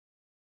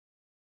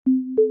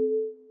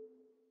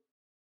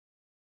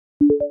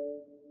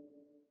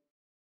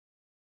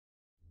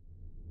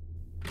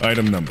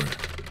Item number: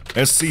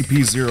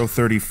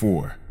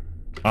 SCP-034.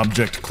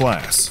 Object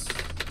Class: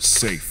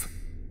 Safe.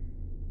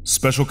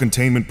 Special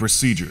Containment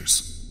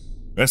Procedures: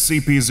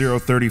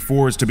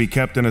 SCP-034 is to be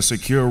kept in a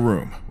secure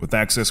room, with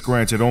access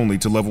granted only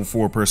to Level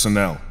 4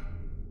 personnel.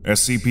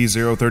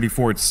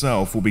 SCP-034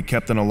 itself will be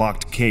kept in a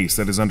locked case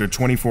that is under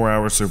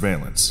 24-hour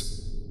surveillance.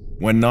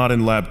 When not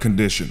in lab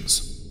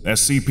conditions,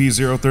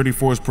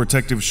 SCP-034's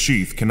protective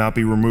sheath cannot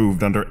be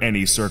removed under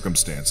any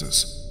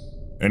circumstances.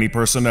 Any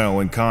personnel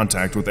in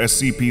contact with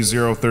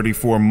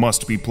SCP-034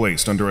 must be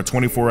placed under a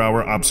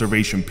 24-hour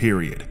observation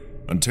period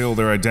until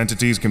their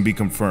identities can be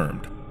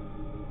confirmed.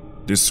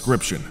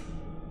 Description: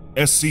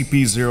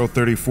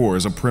 SCP-034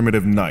 is a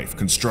primitive knife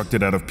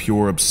constructed out of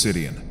pure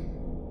obsidian.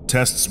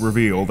 Tests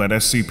reveal that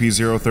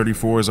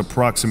SCP-034 is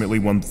approximately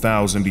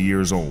 1,000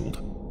 years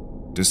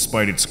old.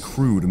 Despite its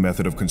crude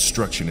method of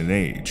construction and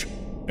age,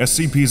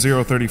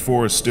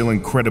 SCP-034 is still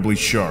incredibly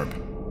sharp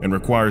and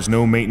requires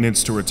no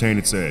maintenance to retain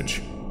its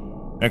edge.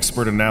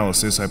 Expert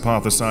analysis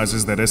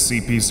hypothesizes that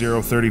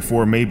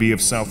SCP-034 may be of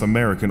South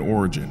American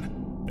origin,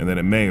 and that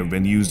it may have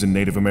been used in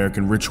Native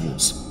American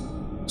rituals.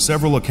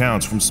 Several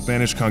accounts from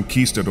Spanish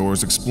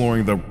conquistadors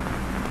exploring the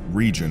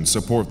region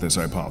support this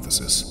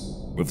hypothesis,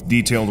 with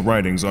detailed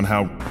writings on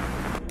how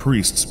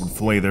priests would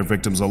flay their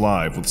victims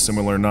alive with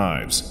similar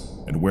knives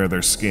and wear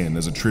their skin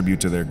as a tribute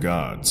to their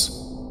gods.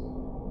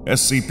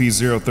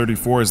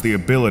 SCP-034 has the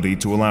ability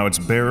to allow its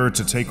bearer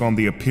to take on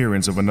the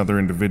appearance of another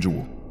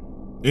individual.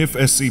 If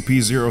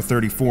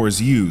SCP-034 is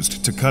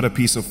used to cut a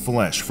piece of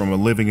flesh from a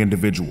living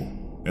individual,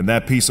 and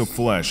that piece of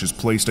flesh is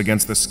placed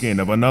against the skin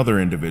of another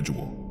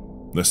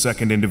individual, the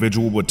second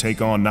individual would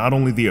take on not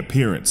only the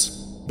appearance,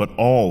 but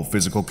all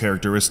physical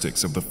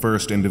characteristics of the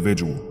first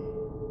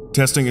individual.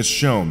 Testing has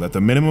shown that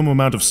the minimum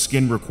amount of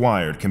skin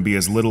required can be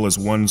as little as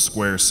 1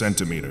 square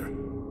centimeter.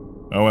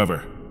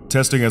 However,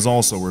 testing has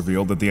also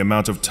revealed that the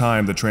amount of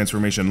time the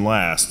transformation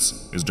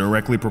lasts is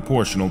directly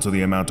proportional to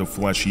the amount of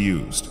flesh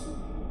used.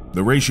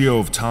 The ratio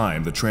of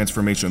time the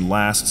transformation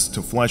lasts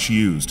to flesh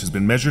used has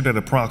been measured at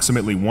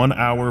approximately 1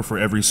 hour for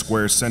every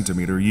square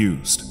centimeter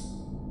used.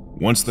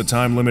 Once the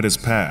time limit is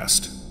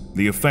passed,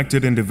 the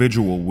affected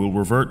individual will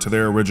revert to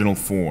their original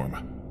form.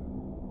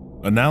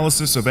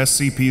 Analysis of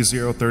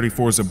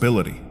SCP-034's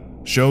ability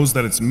shows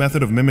that its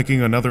method of mimicking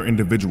another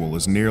individual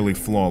is nearly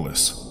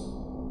flawless.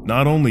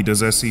 Not only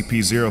does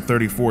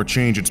SCP-034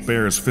 change its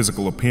bearer's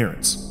physical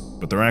appearance,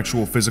 but their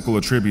actual physical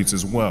attributes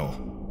as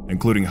well,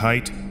 including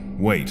height,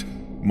 weight,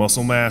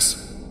 muscle mass,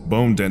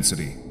 bone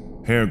density,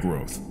 hair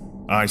growth,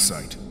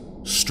 eyesight,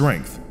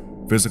 strength,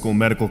 physical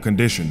medical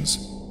conditions,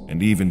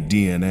 and even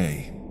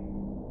DNA.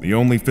 The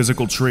only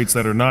physical traits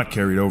that are not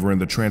carried over in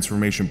the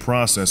transformation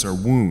process are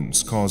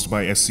wounds caused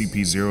by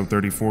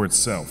SCP-034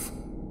 itself.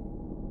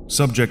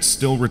 Subjects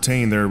still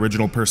retain their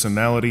original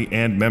personality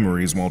and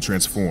memories while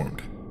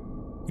transformed.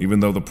 Even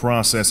though the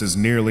process is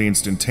nearly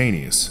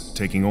instantaneous,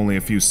 taking only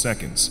a few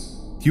seconds,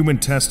 human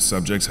test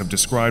subjects have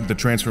described the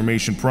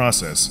transformation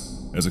process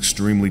as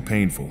extremely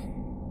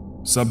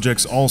painful.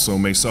 Subjects also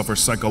may suffer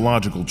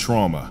psychological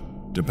trauma,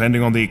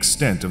 depending on the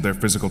extent of their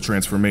physical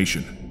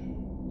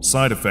transformation.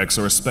 Side effects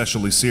are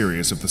especially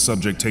serious if the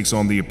subject takes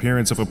on the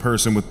appearance of a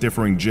person with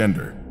differing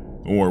gender,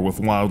 or with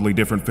wildly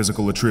different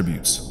physical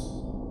attributes.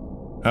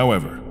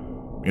 However,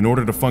 in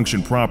order to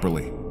function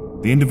properly,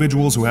 the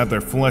individuals who have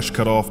their flesh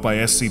cut off by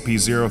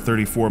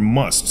SCP-034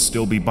 must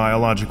still be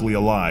biologically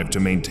alive to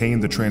maintain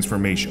the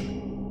transformation.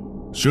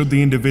 Should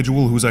the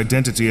individual whose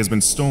identity has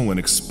been stolen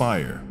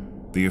expire,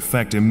 the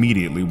effect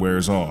immediately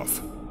wears off.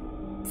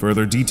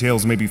 Further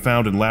details may be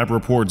found in Lab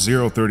Report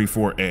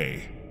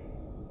 034-A.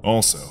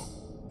 Also,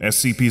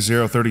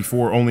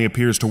 SCP-034 only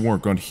appears to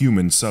work on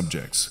human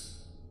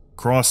subjects.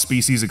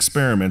 Cross-species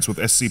experiments with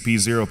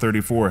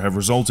SCP-034 have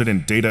resulted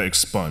in data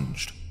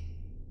expunged.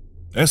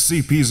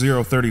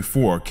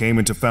 SCP-034 came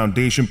into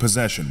Foundation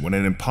possession when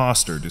an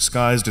imposter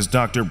disguised as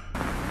Dr.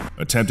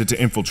 attempted to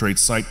infiltrate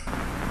Site.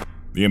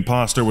 The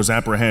imposter was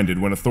apprehended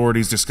when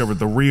authorities discovered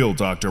the real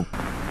Dr.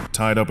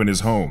 tied up in his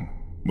home,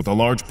 with a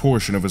large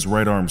portion of his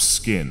right arm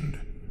skinned.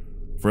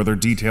 Further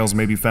details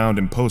may be found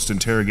in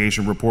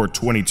Post-Interrogation Report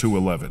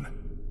 2211.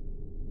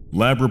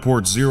 Lab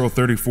Report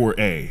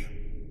 034-A.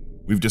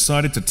 We've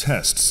decided to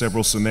test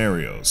several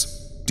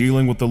scenarios,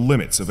 dealing with the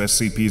limits of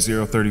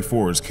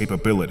SCP-034's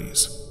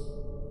capabilities.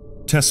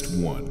 Test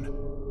 1.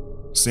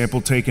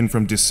 Sample taken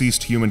from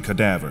deceased human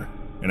cadaver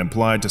and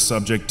applied to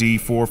subject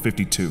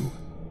D-452.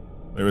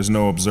 There is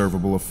no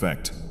observable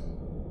effect.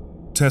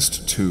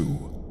 Test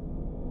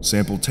 2.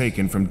 Sample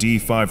taken from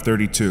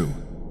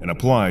D-532 and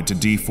applied to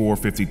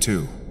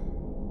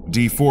D-452.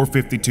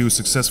 D-452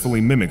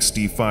 successfully mimics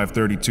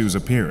D-532's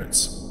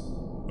appearance.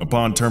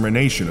 Upon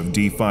termination of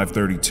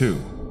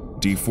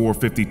D-532,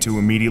 D-452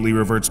 immediately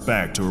reverts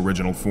back to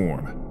original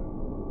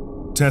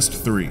form. Test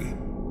 3.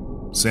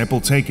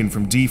 Sample taken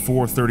from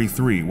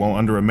D-433 while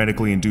under a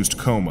medically induced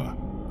coma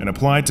and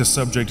applied to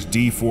subject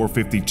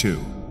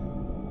D-452.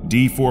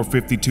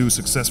 D-452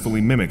 successfully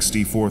mimics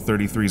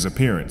D-433's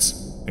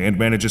appearance and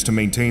manages to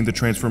maintain the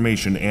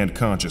transformation and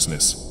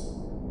consciousness.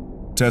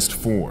 Test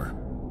 4.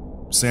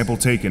 Sample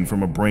taken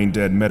from a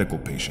brain-dead medical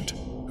patient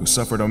who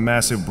suffered a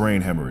massive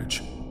brain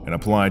hemorrhage and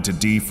applied to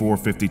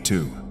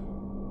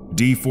D452.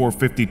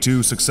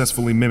 D452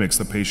 successfully mimics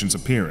the patient's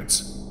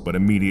appearance, but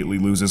immediately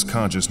loses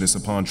consciousness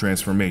upon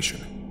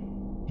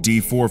transformation.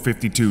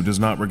 D452 does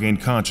not regain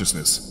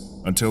consciousness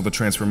until the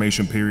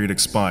transformation period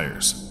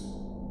expires.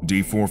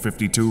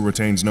 D452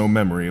 retains no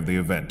memory of the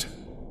event.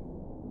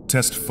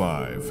 Test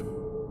 5.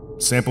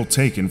 Sample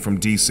taken from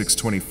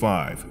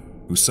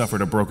D625, who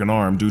suffered a broken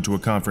arm due to a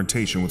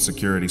confrontation with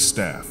security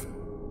staff.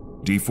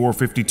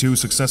 D452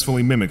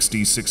 successfully mimics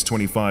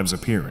D625's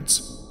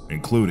appearance,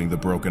 including the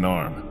broken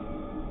arm.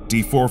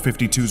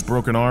 D452's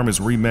broken arm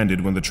is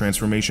remended when the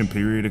transformation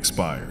period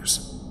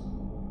expires.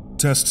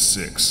 Test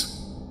 6.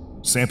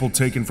 Sample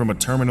taken from a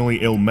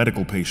terminally ill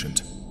medical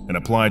patient and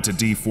applied to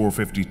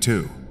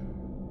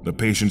D452. The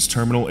patient's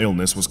terminal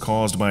illness was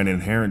caused by an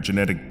inherent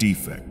genetic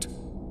defect.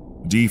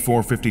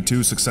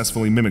 D452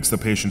 successfully mimics the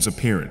patient's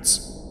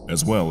appearance,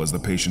 as well as the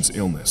patient's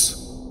illness.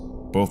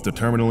 Both the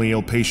terminally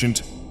ill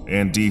patient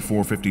and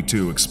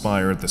D452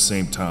 expire at the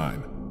same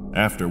time,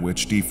 after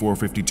which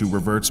D452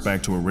 reverts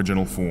back to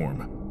original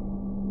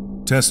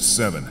form. Test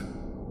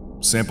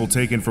 7. Sample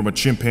taken from a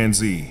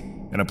chimpanzee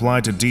and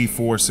applied to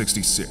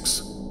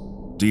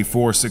D466.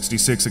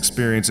 D466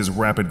 experiences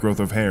rapid growth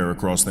of hair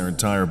across their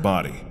entire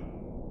body.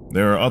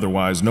 There are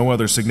otherwise no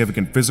other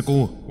significant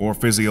physical or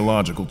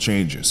physiological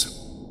changes.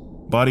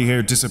 Body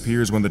hair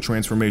disappears when the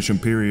transformation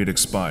period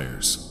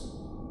expires.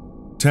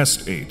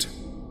 Test 8.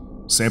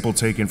 Sample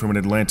taken from an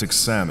Atlantic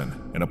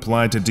salmon and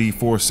applied to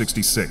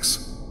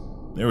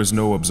D466. There is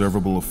no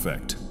observable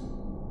effect.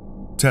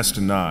 Test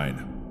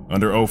 9.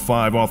 Under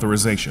O5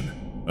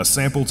 authorization, a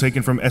sample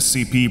taken from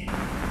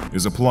SCP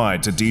is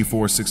applied to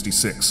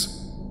D466.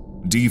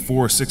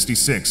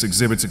 D466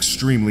 exhibits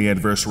extremely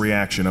adverse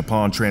reaction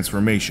upon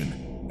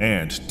transformation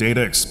and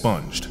data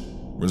expunged,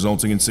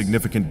 resulting in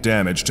significant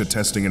damage to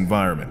testing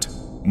environment,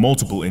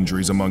 multiple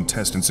injuries among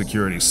test and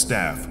security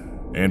staff,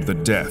 and the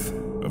death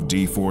of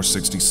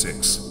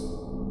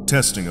D466.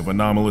 Testing of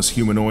anomalous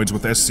humanoids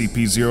with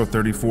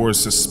SCP-034 is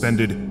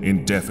suspended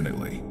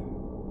indefinitely.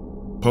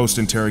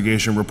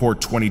 Post-interrogation report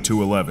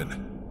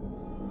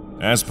 2211.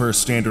 As per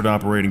standard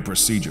operating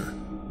procedure,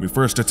 we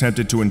first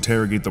attempted to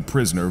interrogate the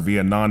prisoner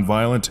via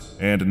non-violent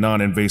and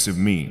non-invasive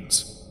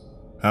means.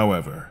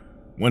 However,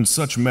 when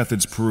such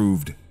methods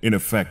proved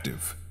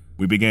ineffective,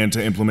 we began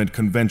to implement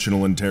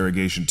conventional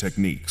interrogation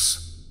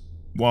techniques.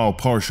 While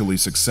partially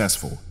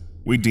successful,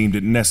 we deemed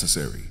it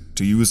necessary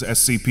to use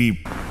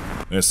SCP,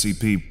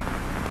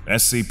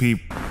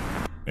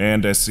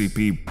 and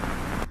SCP.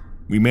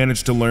 We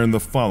managed to learn the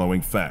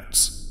following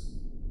facts.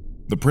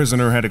 The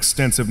prisoner had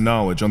extensive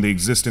knowledge on the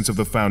existence of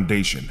the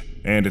Foundation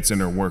and its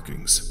inner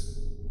workings.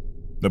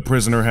 The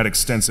prisoner had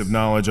extensive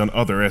knowledge on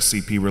other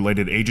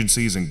SCP-related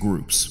agencies and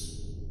groups.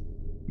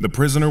 The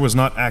prisoner was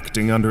not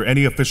acting under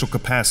any official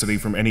capacity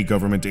from any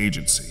government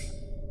agency.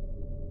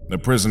 The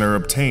prisoner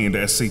obtained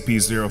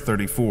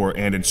SCP-034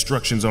 and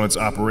instructions on its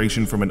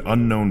operation from an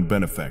unknown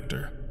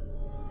benefactor.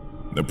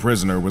 The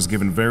prisoner was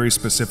given very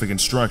specific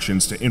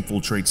instructions to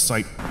infiltrate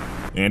Site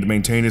and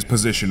maintain his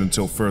position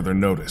until further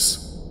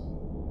notice.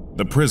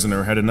 The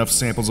prisoner had enough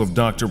samples of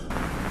Dr.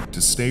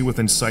 to stay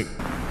within sight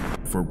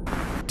for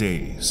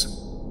days.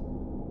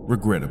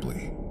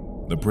 Regrettably,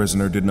 the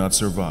prisoner did not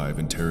survive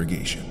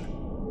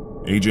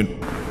interrogation.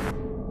 Agent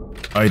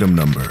Item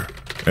Number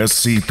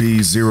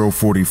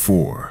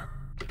SCP-044.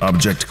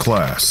 Object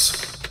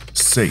Class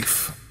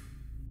Safe.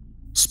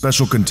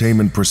 Special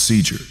Containment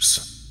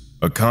Procedures.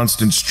 A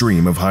constant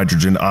stream of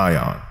hydrogen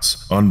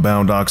ions,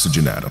 unbound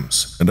oxygen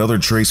atoms, and other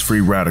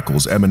trace-free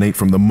radicals emanate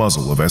from the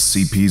muzzle of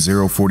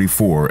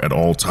SCP-044 at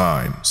all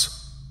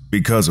times.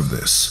 Because of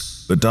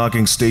this, the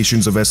docking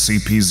stations of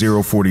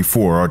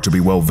SCP-044 are to be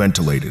well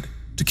ventilated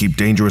to keep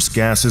dangerous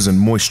gases and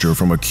moisture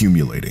from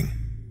accumulating.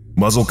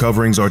 Muzzle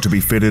coverings are to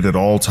be fitted at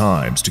all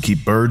times to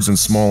keep birds and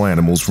small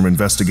animals from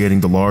investigating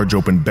the large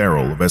open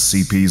barrel of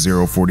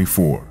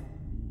SCP-044.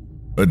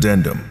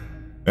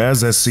 Addendum.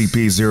 As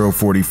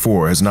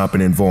SCP-044 has not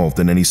been involved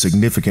in any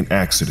significant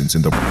accidents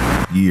in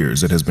the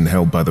years it has been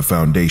held by the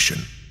Foundation,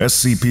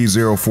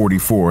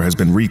 SCP-044 has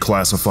been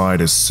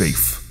reclassified as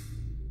safe.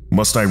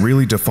 Must I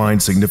really define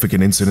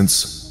significant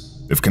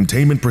incidents? If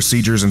containment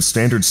procedures and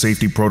standard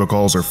safety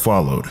protocols are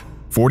followed,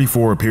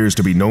 44 appears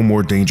to be no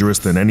more dangerous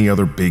than any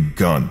other big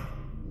gun.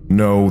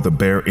 No, the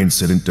bare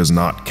incident does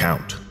not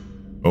count.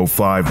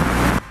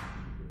 05.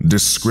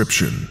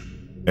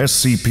 Description.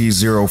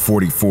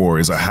 SCP-044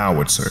 is a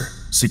howitzer,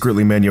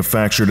 secretly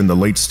manufactured in the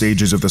late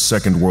stages of the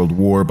Second World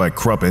War by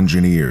Krupp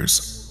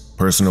engineers,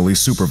 personally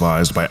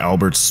supervised by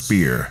Albert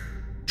Speer,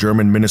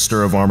 German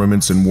Minister of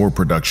Armaments and War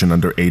Production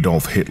under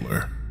Adolf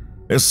Hitler.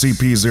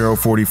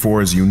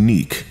 SCP-044 is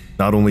unique,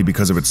 not only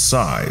because of its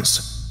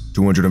size,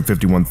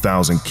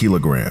 251,000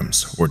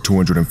 kilograms, or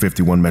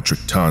 251 metric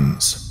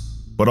tons,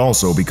 but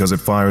also because it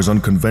fires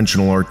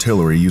unconventional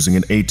artillery using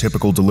an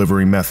atypical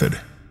delivery method.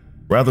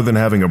 Rather than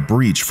having a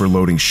breech for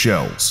loading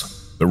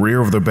shells, the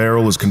rear of the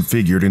barrel is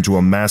configured into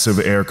a massive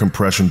air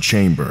compression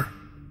chamber.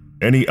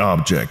 Any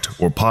object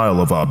or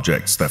pile of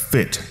objects that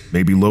fit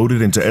may be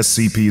loaded into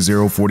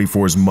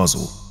SCP-044's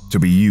muzzle to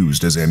be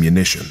used as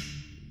ammunition.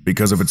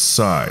 Because of its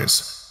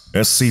size,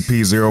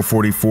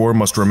 SCP-044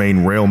 must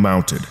remain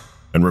rail-mounted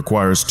and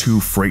requires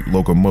 2 freight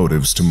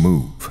locomotives to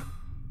move.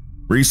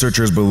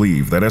 Researchers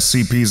believe that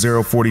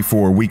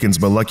SCP-044 weakens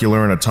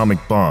molecular and atomic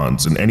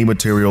bonds in any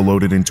material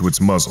loaded into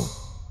its muzzle.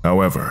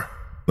 However,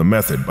 the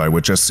method by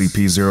which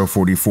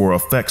SCP-044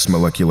 affects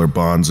molecular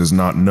bonds is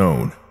not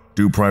known,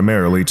 due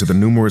primarily to the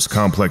numerous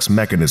complex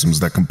mechanisms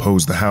that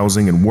compose the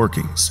housing and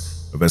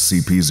workings of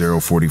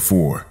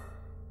SCP-044.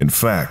 In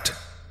fact,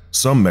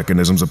 some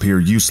mechanisms appear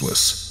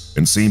useless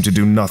and seem to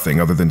do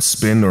nothing other than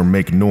spin or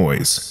make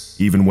noise,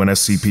 even when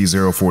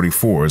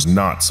SCP-044 is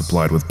not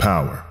supplied with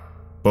power.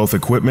 Both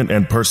equipment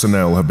and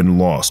personnel have been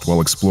lost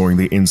while exploring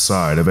the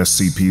inside of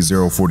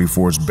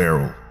SCP-044's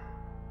barrel.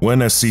 When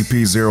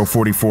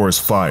SCP-044 is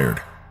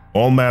fired,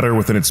 all matter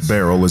within its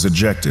barrel is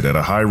ejected at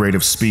a high rate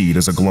of speed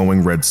as a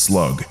glowing red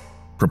slug,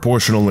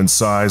 proportional in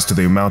size to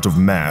the amount of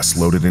mass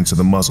loaded into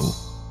the muzzle.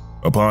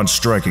 Upon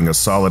striking a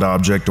solid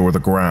object or the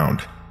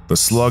ground, the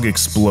slug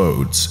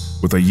explodes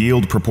with a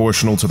yield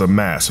proportional to the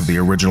mass of the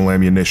original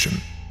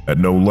ammunition, at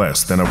no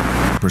less than a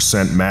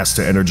 1%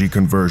 mass-to-energy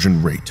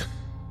conversion rate.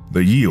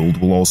 The yield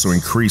will also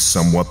increase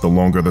somewhat the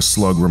longer the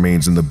slug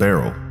remains in the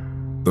barrel.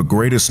 The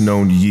greatest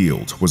known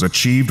yield was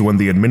achieved when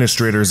the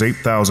administrator's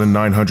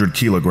 8,900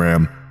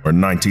 kilogram or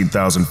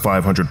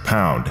 19,500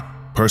 pound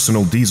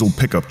personal diesel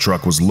pickup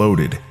truck was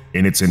loaded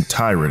in its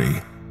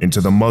entirety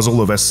into the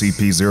muzzle of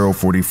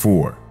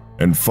SCP-044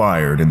 and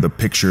fired in the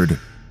pictured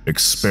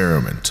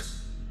experiment.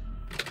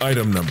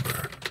 Item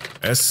number: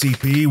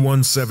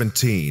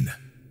 SCP-117.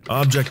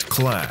 Object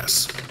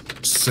Class: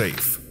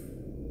 Safe.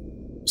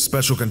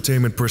 Special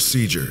Containment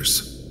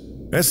Procedures: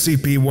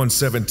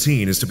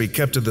 SCP-117 is to be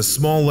kept in the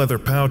small leather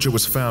pouch it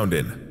was found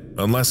in,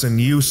 unless in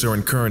use or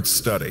in current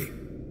study.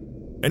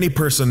 Any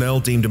personnel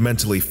deemed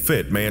mentally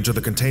fit may enter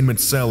the containment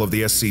cell of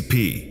the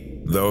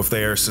SCP, though if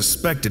they are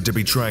suspected to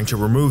be trying to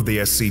remove the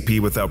SCP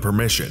without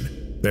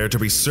permission, they are to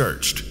be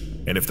searched,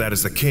 and if that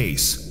is the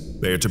case,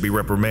 they are to be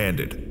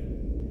reprimanded.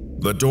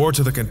 The door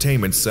to the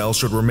containment cell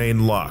should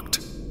remain locked,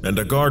 and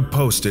a guard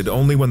posted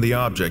only when the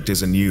object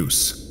is in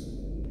use.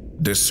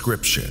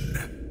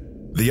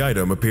 Description: the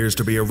item appears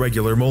to be a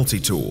regular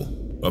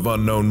multi-tool of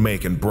unknown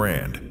make and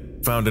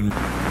brand, found in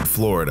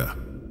Florida.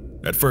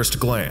 At first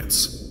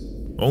glance,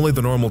 only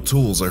the normal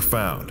tools are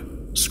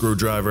found: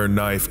 screwdriver,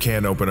 knife,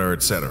 can opener,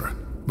 etc.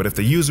 But if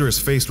the user is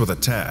faced with a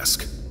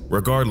task,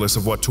 regardless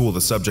of what tool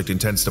the subject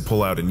intends to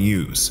pull out and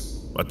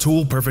use, a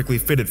tool perfectly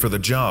fitted for the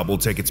job will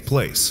take its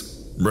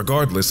place,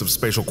 regardless of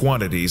spatial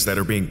quantities that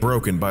are being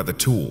broken by the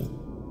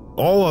tool.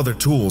 All other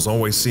tools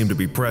always seem to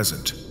be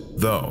present,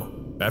 though,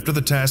 after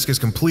the task is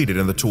completed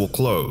and the tool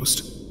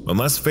closed,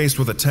 unless faced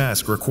with a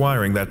task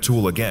requiring that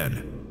tool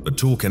again, the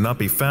tool cannot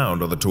be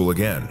found on the tool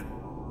again.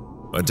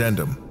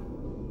 Addendum: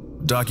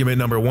 Document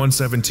number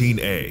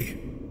 117-A.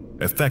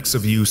 Effects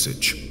of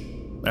usage.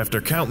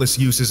 After countless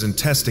uses and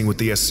testing with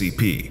the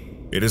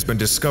SCP, it has been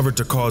discovered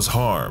to cause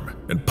harm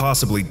and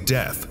possibly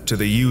death to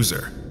the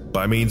user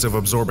by means of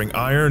absorbing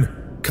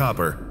iron,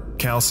 copper,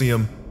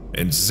 calcium,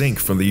 and zinc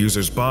from the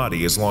user's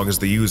body as long as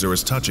the user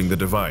is touching the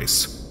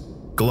device.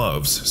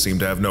 Gloves seem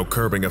to have no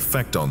curbing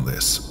effect on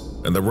this,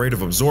 and the rate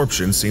of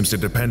absorption seems to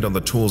depend on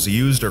the tools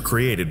used or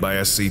created by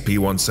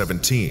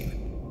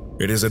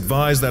SCP-117. It is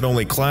advised that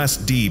only Class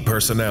D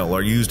personnel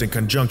are used in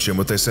conjunction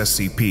with this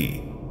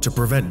SCP to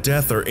prevent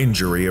death or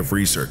injury of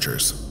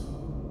researchers.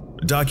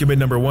 Document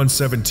number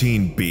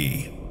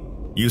 117-B.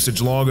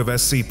 Usage log of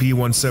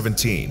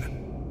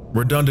SCP-117.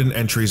 Redundant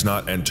entries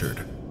not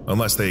entered,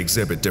 unless they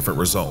exhibit different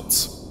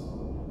results.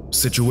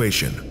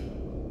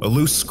 Situation: a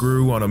loose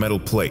screw on a metal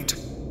plate.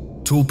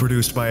 Tool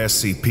produced by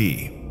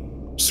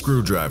SCP.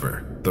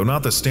 Screwdriver, though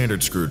not the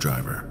standard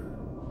screwdriver.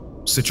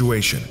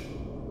 Situation: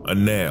 a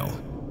nail,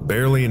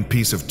 barely a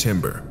piece of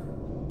timber.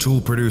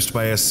 Tool produced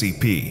by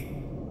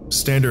SCP.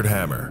 Standard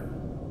hammer.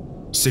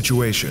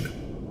 Situation: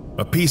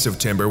 a piece of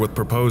timber with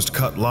proposed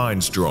cut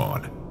lines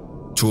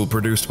drawn. Tool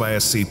produced by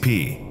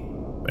SCP.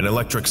 An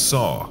electric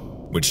saw,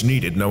 which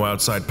needed no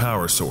outside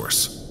power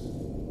source.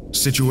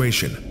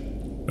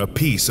 Situation: a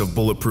piece of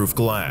bulletproof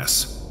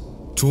glass.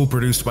 Tool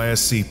produced by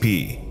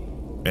SCP.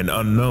 An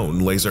unknown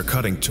laser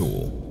cutting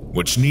tool,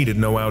 which needed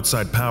no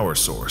outside power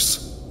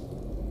source.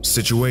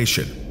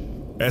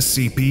 Situation: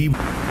 SCP.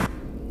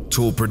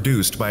 Tool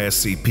produced by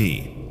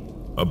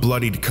SCP. A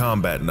bloodied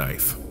combat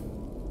knife.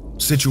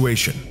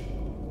 Situation: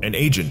 an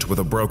agent with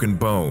a broken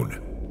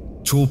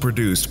bone. Tool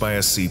produced by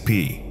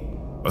SCP.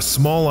 A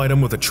small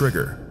item with a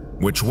trigger,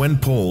 which when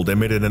pulled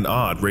emitted an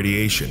odd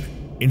radiation,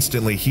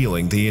 instantly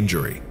healing the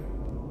injury.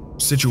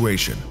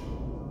 Situation: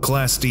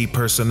 Class D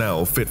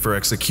personnel fit for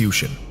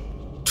execution.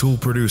 Tool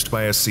produced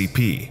by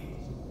SCP.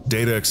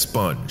 Data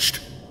expunged.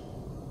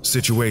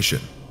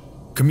 Situation: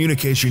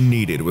 communication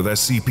needed with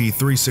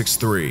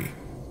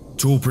SCP-363.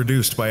 Tool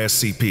produced by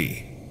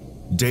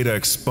SCP. Data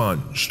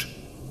expunged.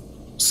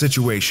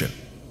 Situation: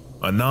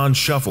 a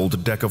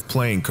non-shuffled deck of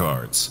playing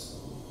cards.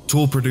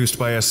 Tool produced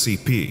by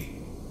SCP.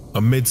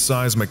 a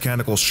mid-size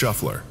mechanical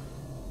shuffler.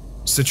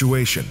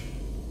 Situation: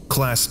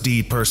 Class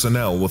D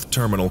personnel with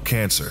terminal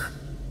cancer.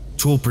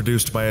 Tool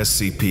produced by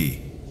SCP.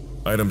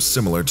 Item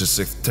similar to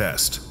 6th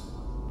test.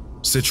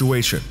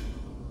 Situation: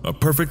 a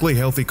perfectly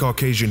healthy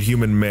Caucasian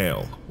human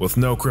male with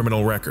no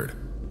criminal record.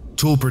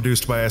 Tool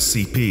produced by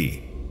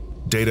SCP.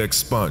 Data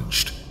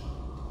expunged.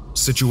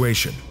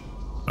 Situation: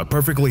 a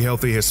perfectly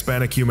healthy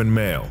Hispanic human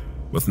male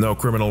with no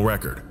criminal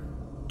record.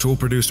 Tool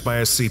produced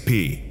by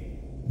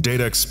SCP.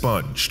 Data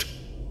expunged.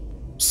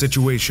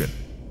 Situation: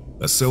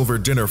 a silver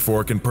dinner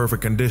fork in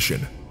perfect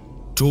condition.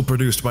 Tool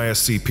produced by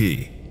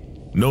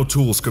SCP. No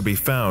tools could be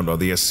found on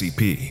the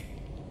SCP.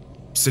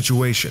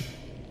 Situation: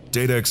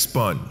 data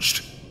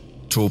expunged.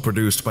 Tool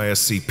produced by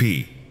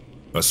SCP.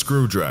 A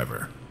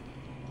screwdriver.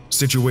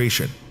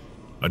 Situation: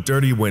 a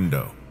dirty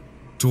window.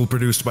 Tool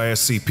produced by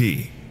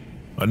SCP.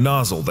 A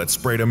nozzle that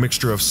sprayed a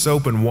mixture of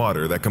soap and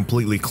water that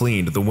completely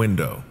cleaned the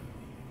window.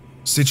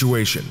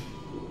 Situation: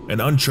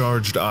 an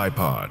uncharged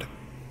iPod.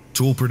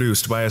 Tool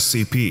produced by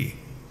SCP.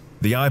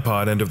 The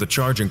iPod end of the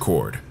charging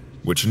cord,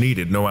 which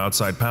needed no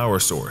outside power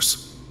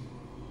source.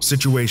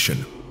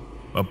 Situation: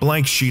 a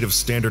blank sheet of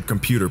standard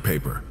computer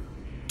paper.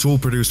 Tool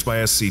produced by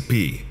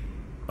SCP.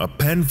 A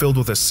pen filled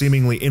with a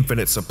seemingly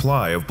infinite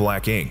supply of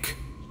black ink.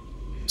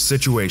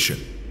 Situation: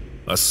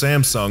 a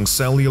Samsung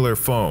cellular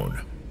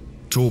phone.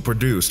 Tool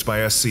produced by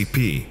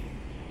SCP.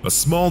 A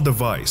small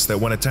device that,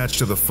 when attached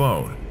to the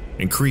phone,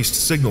 increased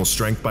signal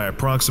strength by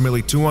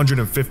approximately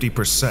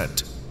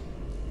 250%.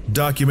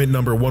 Document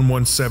number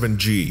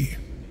 117G.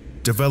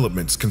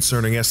 Developments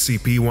concerning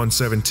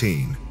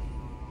SCP-117.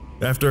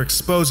 After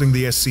exposing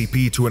the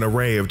SCP to an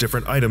array of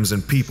different items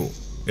and people,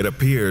 it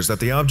appears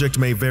that the object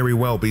may very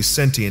well be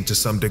sentient to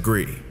some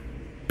degree.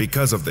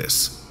 Because of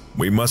this,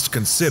 we must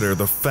consider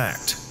the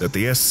fact that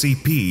the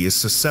SCP is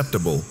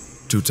susceptible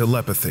to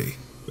telepathy.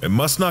 It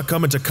must not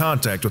come into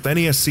contact with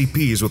any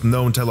SCPs with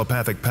known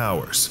telepathic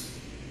powers.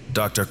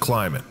 Dr.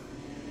 Kleiman.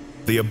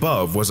 The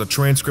above was a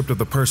transcript of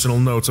the personal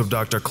notes of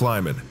Dr.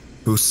 Kleiman,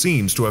 who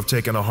seems to have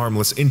taken a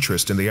harmless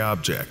interest in the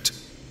object.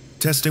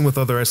 Testing with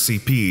other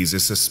SCPs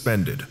is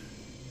suspended.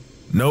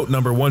 Note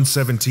number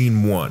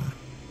 117-1.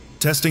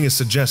 Testing is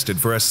suggested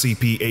for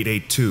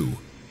SCP-882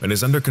 and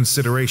is under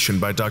consideration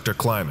by Dr.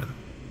 Kleiman.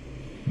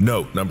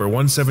 Note number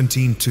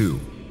 117-2.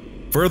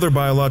 Further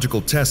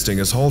biological testing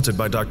is halted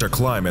by Dr.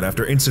 Kleiman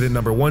after incident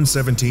number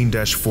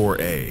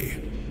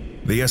 117-4A.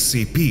 The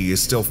SCP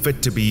is still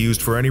fit to be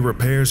used for any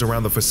repairs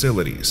around the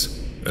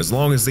facilities, as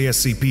long as the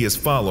SCP is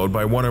followed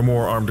by one or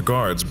more armed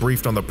guards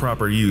briefed on the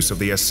proper use of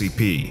the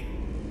SCP.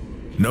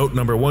 Note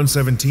number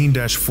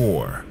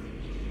 117-4.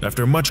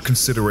 After much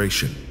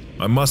consideration,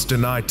 I must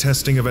deny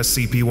testing of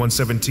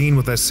SCP-117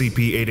 with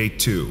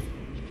SCP-882.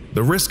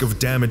 The risk of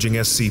damaging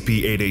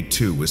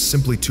SCP-882 is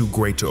simply too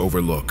great to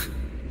overlook.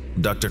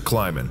 Dr.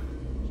 Kleiman.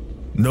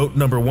 Note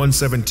number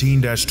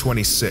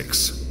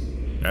 117-26.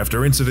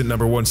 After incident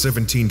number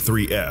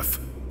 117-3F,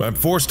 I'm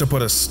forced to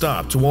put a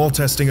stop to all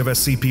testing of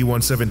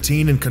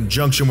SCP-117 in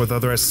conjunction with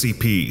other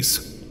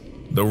SCPs.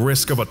 The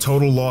risk of a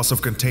total loss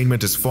of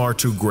containment is far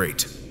too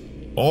great.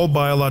 All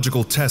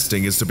biological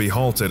testing is to be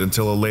halted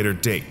until a later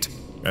date,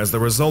 as the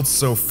results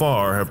so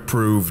far have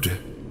proved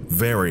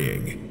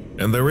varying,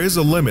 and there is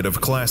a limit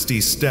of Class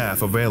D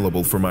staff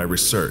available for my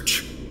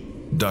research.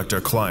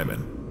 Dr.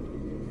 Kleiman.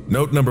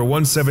 Note number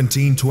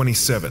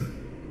 117-27.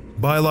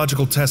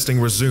 Biological testing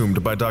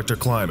resumed by Dr.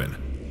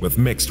 Kleiman, with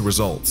mixed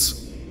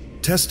results.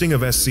 Testing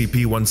of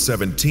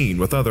SCP-117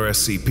 with other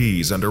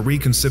SCPs under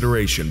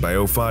reconsideration by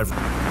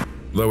O5,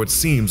 though it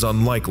seems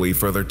unlikely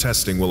further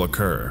testing will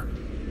occur.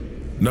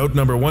 Note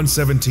number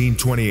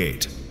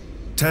 117-28.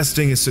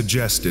 Testing is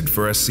suggested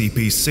for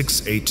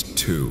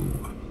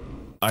SCP-682.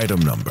 Item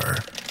number: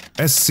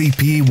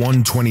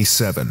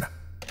 SCP-127.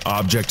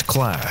 Object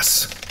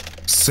Class: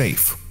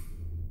 Safe.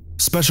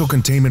 Special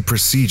Containment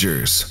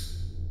Procedures.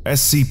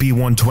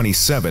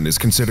 SCP-127 is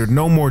considered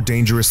no more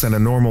dangerous than a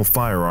normal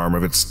firearm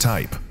of its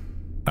type.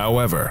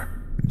 However,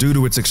 due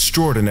to its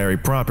extraordinary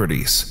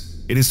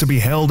properties, it is to be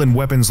held in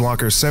Weapons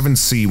Locker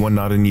 7C when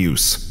not in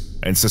use,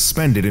 and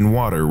suspended in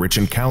water rich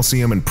in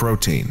calcium and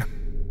protein.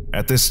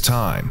 At this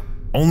time,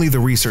 only the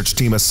research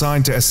team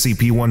assigned to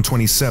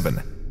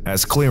SCP-127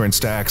 has clearance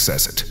to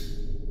access it.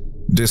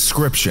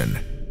 Description: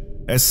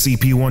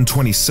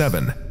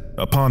 SCP-127,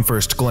 upon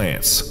first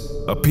glance,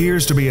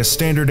 appears to be a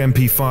standard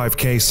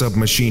MP5K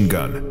submachine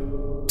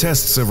gun.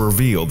 Tests have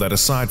revealed that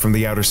aside from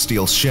the outer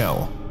steel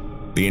shell,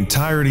 the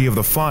entirety of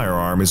the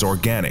firearm is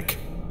organic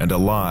and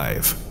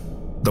alive.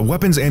 The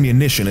weapon's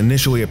ammunition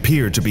initially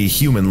appeared to be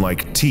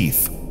human-like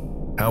teeth.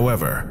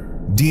 However,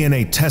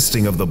 DNA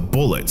testing of the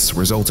bullets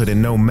resulted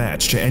in no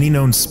match to any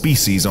known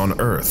species on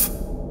Earth.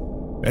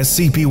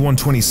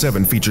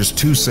 SCP-127 features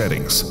two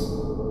settings: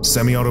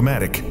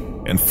 semi-automatic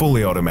and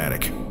fully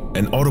automatic.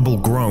 An audible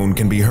groan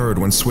can be heard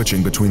when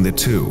switching between the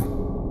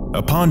two.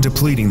 Upon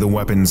depleting the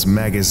weapon's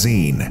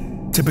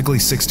magazine, typically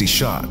 60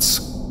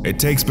 shots, it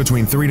takes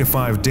between 3 to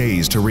 5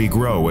 days to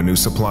regrow a new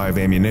supply of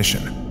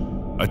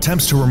ammunition.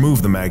 Attempts to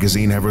remove the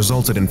magazine have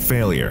resulted in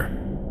failure.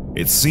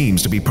 It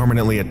seems to be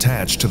permanently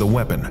attached to the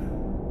weapon,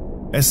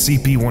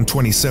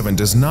 SCP-127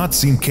 does not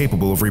seem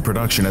capable of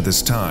reproduction at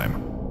this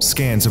time.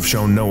 Scans have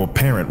shown no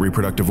apparent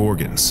reproductive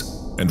organs,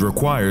 and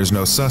requires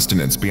no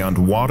sustenance beyond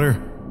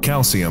water,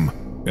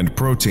 calcium, and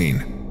protein.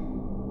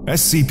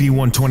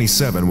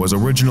 SCP-127 was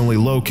originally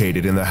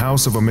located in the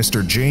house of a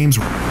Mr. James,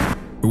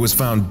 who was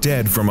found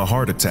dead from a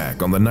heart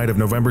attack on the night of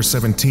November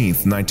 17,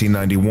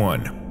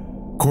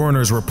 1991.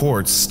 Coroner's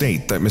reports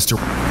state that Mr.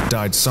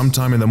 died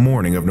sometime in the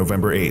morning of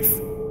November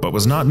 8th, but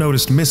was not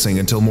noticed missing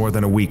until more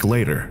than a week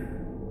later.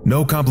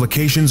 No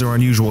complications or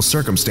unusual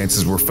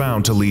circumstances were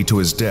found to lead to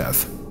his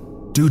death.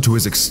 Due to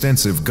his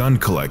extensive gun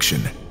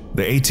collection,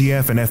 the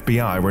ATF and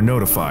FBI were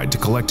notified to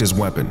collect his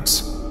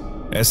weapons.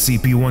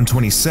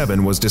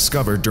 SCP-127 was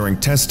discovered during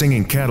testing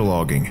and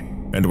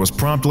cataloging, and was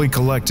promptly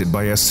collected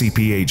by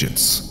SCP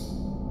agents.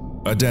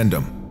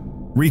 Addendum: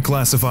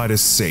 reclassified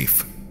as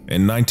safe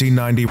in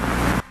 1990.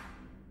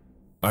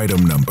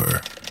 Item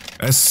Number: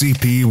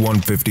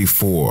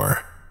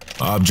 SCP-154.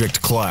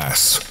 Object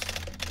Class: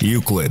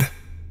 Euclid.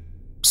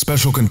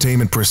 Special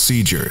Containment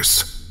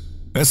Procedures: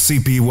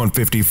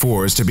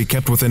 SCP-154 is to be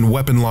kept within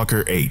Weapon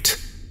Locker 8,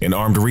 in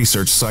Armed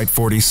Research Site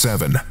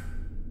 47.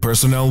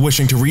 Personnel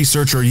wishing to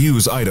research or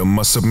use item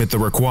must submit the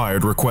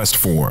required request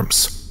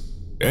forms.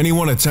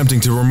 Anyone attempting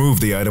to remove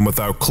the item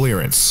without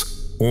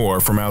clearance, or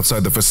from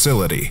outside the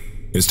facility,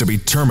 is to be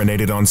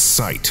terminated on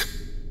site.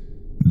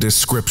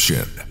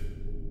 Description: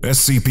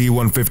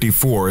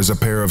 SCP-154 is a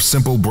pair of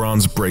simple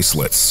bronze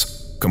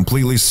bracelets,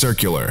 completely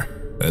circular,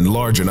 and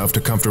large enough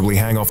to comfortably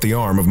hang off the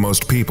arm of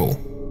most people.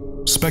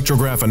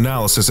 Spectrograph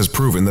analysis has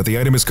proven that the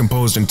item is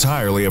composed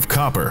entirely of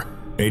copper,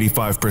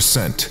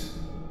 85%,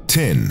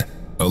 tin,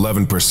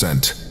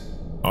 11%,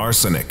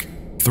 arsenic,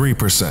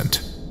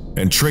 3%,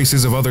 and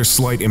traces of other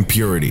slight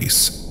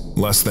impurities,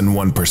 less than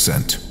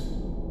 1%.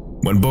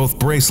 When both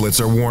bracelets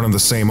are worn on the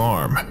same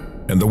arm,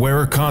 and the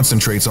wearer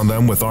concentrates on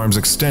them with arms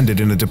extended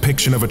in a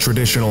depiction of a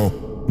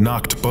traditional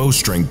knocked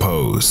bowstring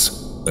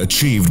pose,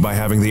 achieved by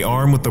having the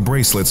arm with the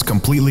bracelets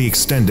completely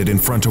extended in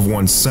front of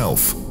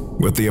oneself,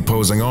 with the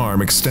opposing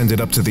arm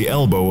extended up to the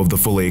elbow of the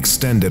fully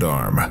extended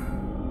arm.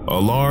 A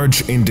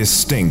large,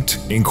 indistinct,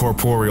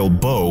 incorporeal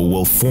bow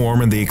will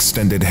form in the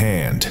extended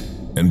hand,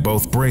 and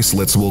both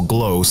bracelets will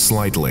glow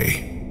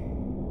slightly.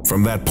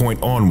 From that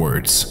point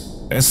onwards,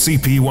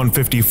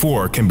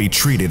 SCP-154 can be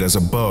treated as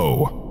a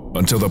bow,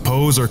 until the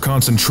pose or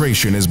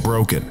concentration is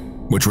broken,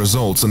 which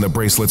results in the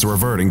bracelets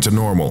reverting to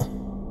normal.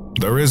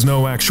 There is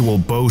no actual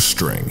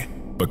bowstring,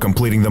 but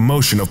completing the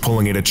motion of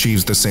pulling it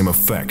achieves the same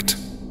effect.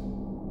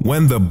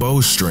 When the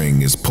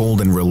bowstring is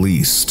pulled and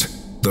released,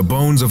 the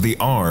bones of the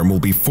arm will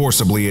be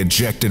forcibly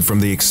ejected from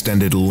the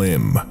extended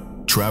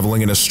limb,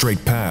 traveling in a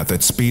straight path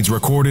at speeds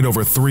recorded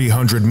over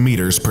 300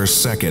 meters per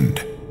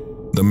second.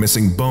 The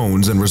missing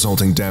bones and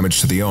resulting damage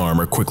to the arm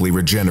are quickly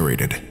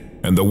regenerated,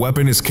 and the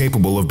weapon is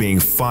capable of being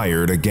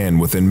fired again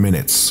within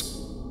minutes.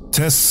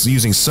 Tests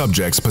using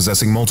subjects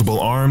possessing multiple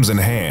arms and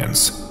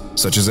hands,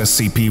 such as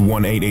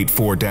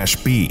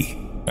SCP-1884-B,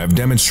 have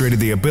demonstrated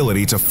the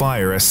ability to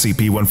fire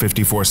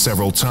SCP-154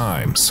 several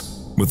times,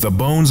 with the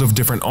bones of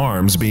different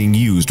arms being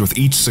used with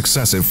each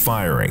successive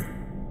firing.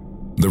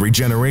 The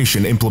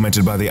regeneration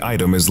implemented by the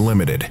item is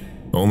limited,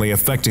 only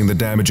affecting the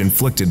damage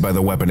inflicted by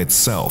the weapon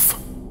itself.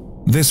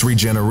 This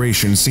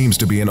regeneration seems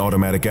to be an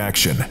automatic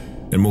action,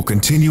 and will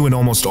continue in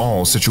almost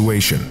all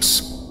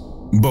situations.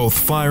 Both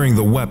firing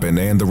the weapon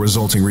and the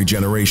resulting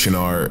regeneration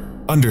are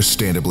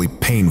understandably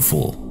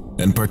painful,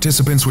 and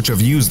participants which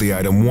have used the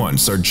item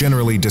once are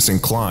generally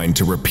disinclined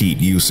to repeat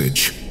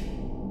usage.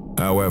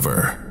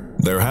 However,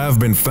 there have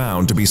been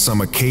found to be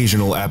some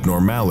occasional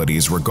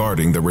abnormalities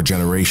regarding the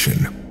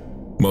regeneration.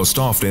 Most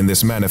often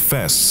this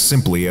manifests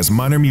simply as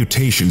minor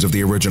mutations of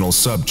the original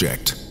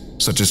subject,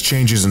 such as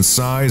changes in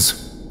size,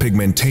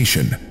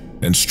 pigmentation,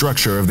 and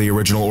structure of the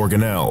original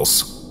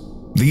organelles.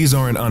 These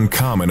are an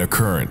uncommon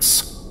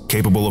occurrence,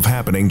 capable of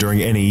happening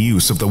during any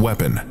use of the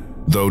weapon,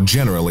 though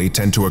generally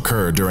tend to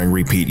occur during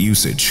repeat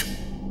usage.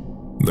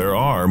 There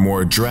are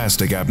more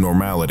drastic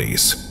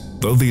abnormalities,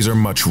 though these are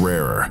much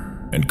rarer,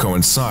 and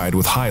coincide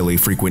with highly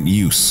frequent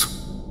use.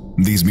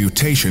 These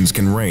mutations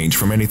can range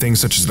from anything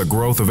such as the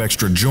growth of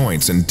extra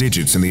joints and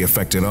digits in the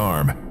affected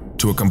arm,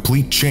 to a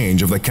complete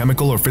change of the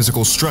chemical or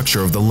physical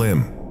structure of the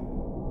limb.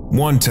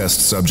 One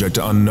test subject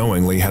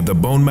unknowingly had the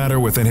bone matter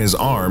within his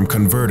arm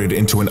converted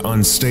into an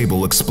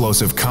unstable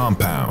explosive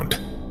compound,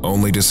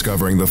 only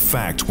discovering the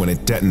fact when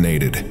it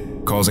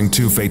detonated, causing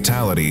 2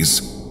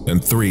 fatalities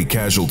and 3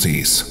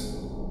 casualties.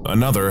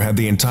 Another had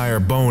the entire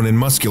bone and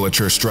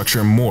musculature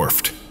structure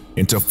morphed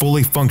into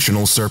fully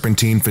functional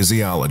serpentine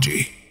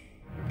physiology.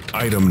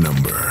 Item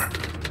Number: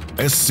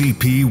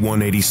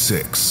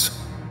 SCP-186.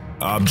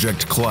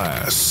 Object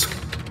Class: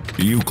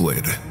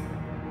 Euclid.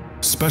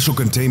 Special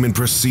Containment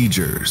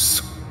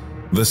Procedures: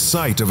 the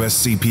site of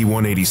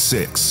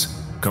SCP-186,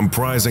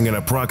 comprising an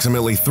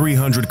approximately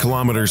 300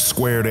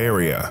 km²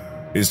 area,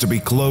 is to be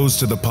closed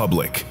to the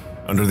public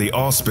under the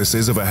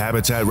auspices of a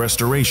habitat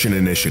restoration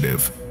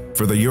initiative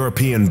for the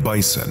European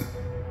bison.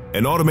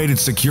 An automated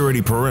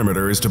security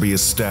perimeter is to be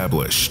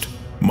established.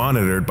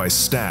 monitored by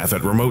staff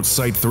at Remote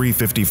Site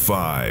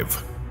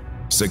 355.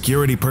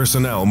 Security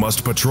personnel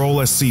must patrol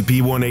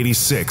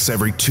SCP-186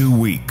 every 2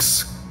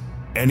 weeks.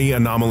 Any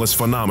anomalous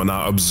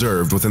phenomena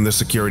observed within the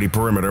security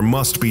perimeter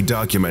must be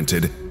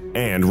documented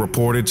and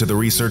reported to the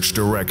research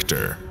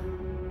director.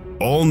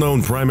 All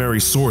known primary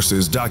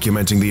sources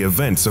documenting the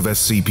events of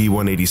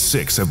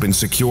SCP-186 have been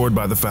secured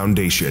by the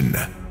Foundation.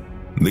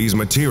 These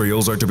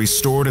materials are to be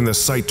stored in the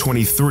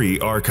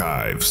Site-23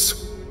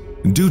 archives.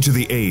 Due to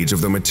the age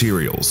of the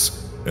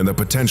materials and the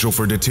potential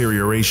for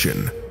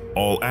deterioration,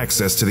 all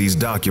access to these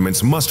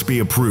documents must be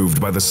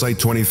approved by the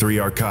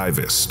Site-23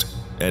 archivist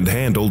and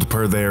handled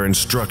per their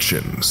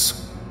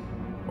instructions.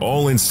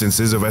 All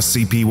instances of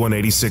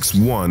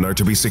SCP-186-1 are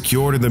to be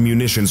secured in the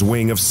munitions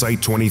wing of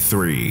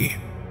Site-23.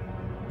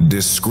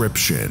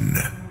 Description: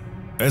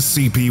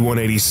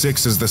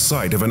 SCP-186 is the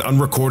site of an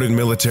unrecorded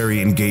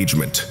military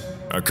engagement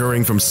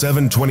occurring from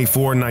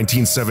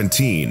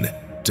 7/24/1917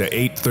 to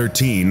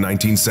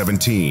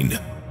 8/13/1917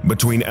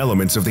 between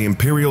elements of the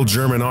Imperial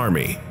German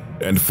Army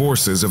and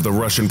forces of the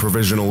Russian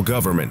Provisional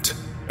Government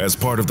as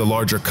part of the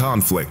larger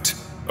conflict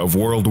of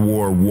World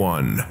War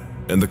I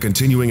and the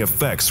continuing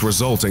effects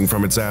resulting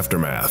from its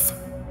aftermath.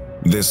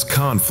 This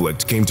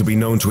conflict came to be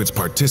known to its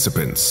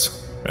participants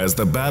as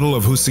the Battle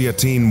of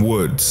Husiatyn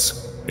Woods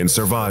in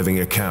surviving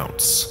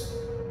accounts.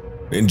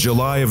 In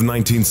July of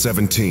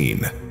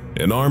 1917,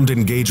 an armed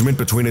engagement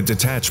between a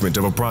detachment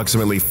of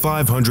approximately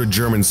 500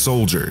 German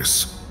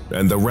soldiers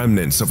and the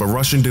remnants of a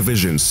Russian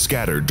division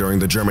scattered during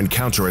the German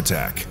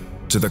counterattack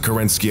to the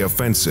Kerensky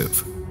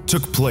Offensive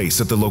took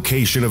place at the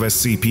location of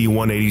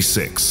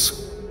SCP-186.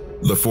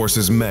 The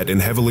forces met in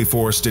heavily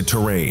forested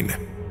terrain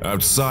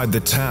outside the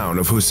town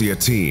of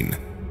Husiatyn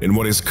in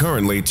what is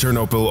currently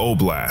Ternopil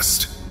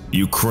Oblast,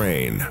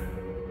 Ukraine.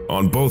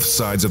 On both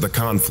sides of the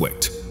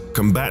conflict,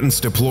 combatants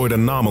deployed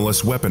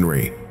anomalous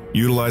weaponry,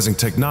 utilizing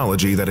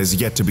technology that is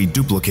yet to be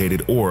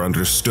duplicated or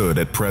understood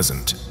at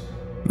present.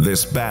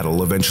 This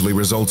battle eventually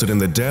resulted in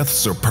the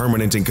deaths or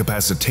permanent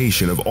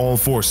incapacitation of all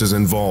forces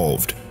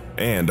involved,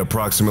 and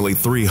approximately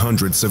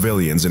 300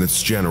 civilians in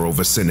its general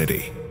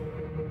vicinity.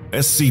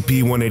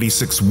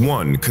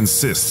 SCP-186-1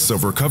 consists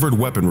of recovered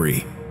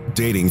weaponry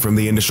dating from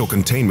the initial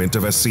containment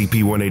of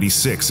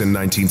SCP-186 in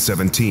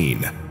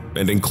 1917,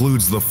 and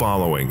includes the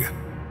following: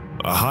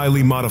 a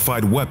highly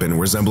modified weapon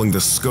resembling the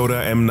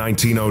Skoda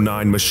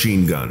M1909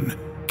 machine gun,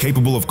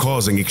 capable of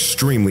causing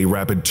extremely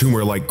rapid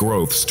tumor-like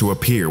growths to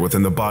appear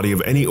within the body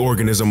of any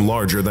organism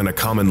larger than a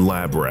common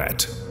lab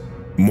rat.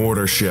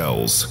 Mortar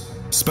shells,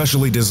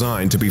 specially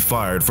designed to be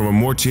fired from a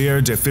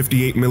Mortier de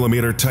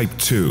 58mm Type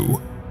 2,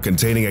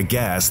 containing a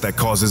gas that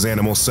causes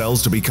animal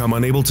cells to become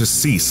unable to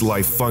cease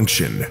life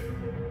function.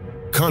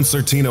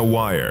 Concertina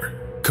wire,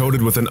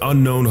 coated with an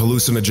unknown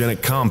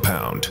hallucinogenic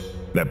compound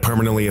that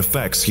permanently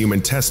affects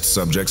human test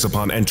subjects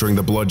upon entering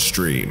the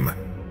bloodstream.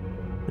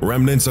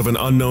 Remnants of an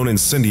unknown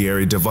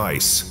incendiary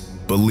device,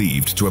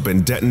 believed to have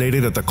been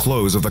detonated at the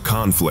close of the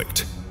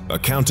conflict,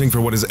 accounting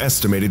for what is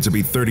estimated to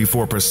be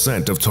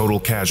 34% of total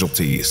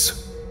casualties.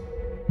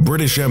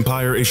 British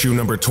Empire Issue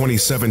No.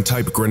 27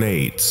 type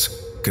grenades,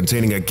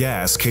 containing a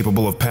gas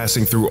capable of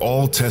passing through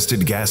all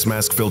tested gas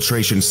mask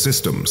filtration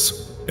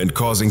systems and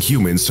causing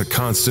humans to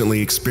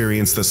constantly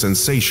experience the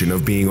sensation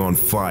of being on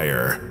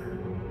fire.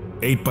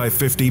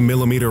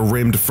 8x50mm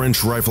rimmed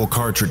French rifle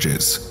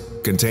cartridges,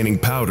 containing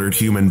powdered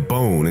human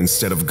bone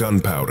instead of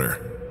gunpowder.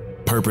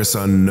 Purpose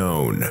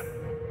unknown.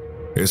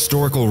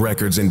 Historical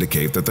records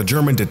indicate that the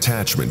German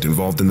detachment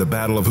involved in the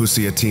Battle of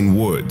Husiatyn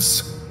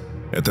Woods,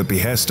 at the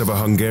behest of a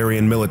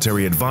Hungarian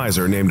military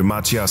advisor named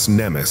Matthias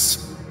Nemes,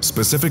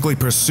 specifically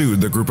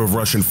pursued the group of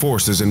Russian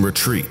forces in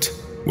retreat,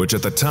 which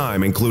at the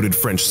time included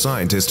French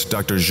scientist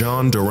Dr.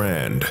 Jean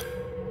Durand.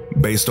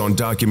 Based on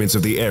documents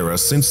of the era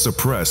since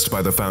suppressed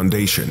by the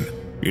Foundation,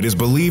 it is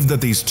believed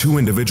that these two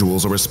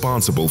individuals are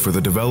responsible for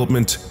the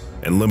development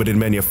and limited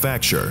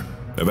manufacture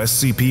of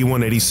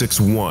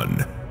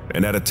SCP-186-1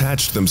 and had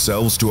attached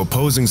themselves to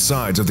opposing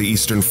sides of the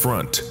Eastern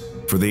Front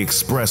for the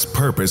express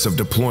purpose of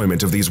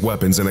deployment of these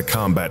weapons in a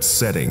combat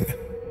setting.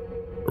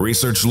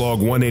 Research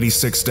Log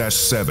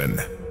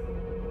 186-7.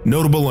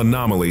 Notable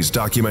anomalies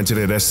documented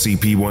at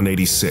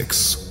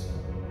SCP-186.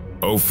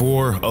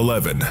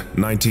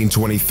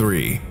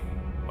 04-11-1923.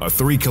 A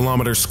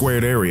 3-kilometer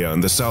squared area in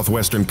the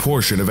southwestern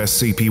portion of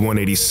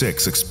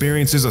SCP-186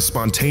 experiences a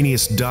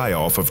spontaneous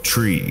die-off of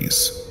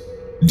trees.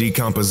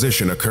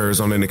 Decomposition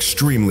occurs on an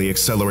extremely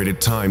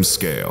accelerated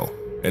timescale,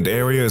 and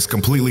area is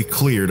completely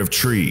cleared of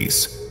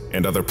trees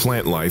and other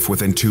plant life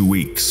within 2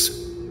 weeks.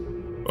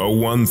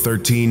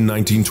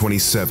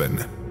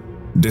 01-13-1927.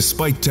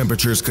 Despite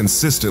temperatures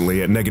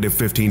consistently at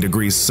 -15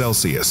 degrees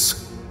Celsius,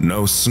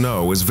 no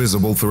snow is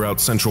visible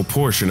throughout central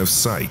portion of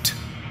site.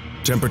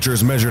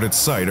 Temperatures measured at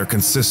site are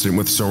consistent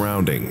with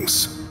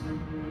surroundings.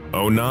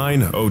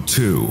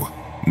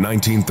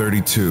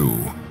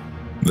 09-02-1932.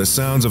 The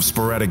sounds of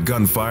sporadic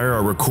gunfire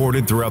are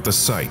recorded throughout the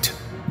site,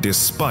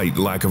 despite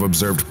lack of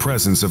observed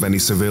presence of any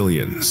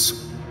civilians.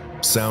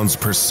 Sounds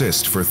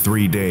persist for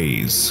 3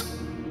 days.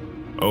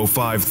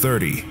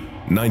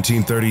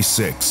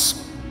 05-30-1936.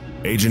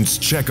 Agents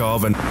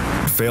Chekhov and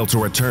fail to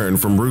return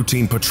from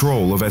routine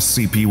patrol of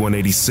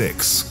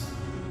SCP-186.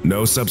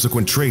 No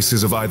subsequent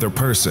traces of either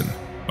person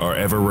are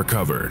ever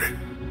recovered.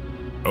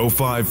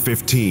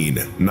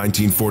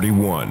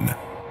 05-15-1941.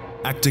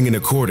 Acting in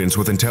accordance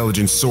with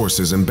intelligence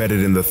sources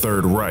embedded in the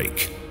Third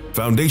Reich,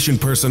 Foundation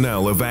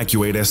personnel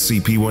evacuate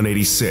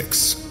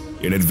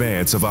SCP-186 in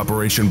advance of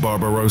Operation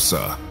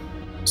Barbarossa.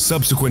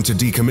 Subsequent to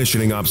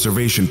decommissioning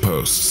observation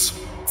posts,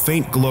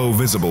 faint glow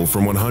visible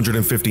from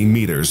 150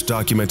 meters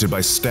documented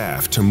by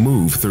staff to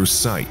move through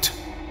sight.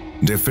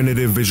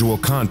 Definitive visual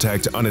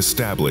contact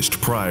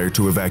unestablished prior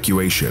to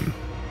evacuation.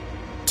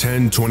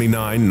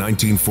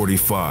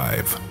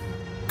 10/29/1945.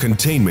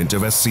 Containment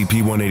of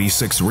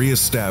SCP-186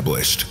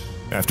 re-established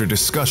after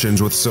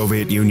discussions with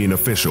Soviet Union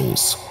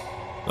officials.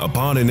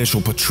 Upon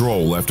initial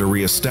patrol after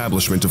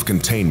re-establishment of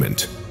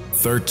containment,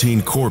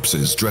 13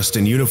 corpses dressed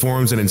in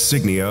uniforms and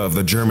insignia of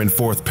the German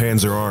 4th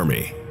Panzer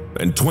Army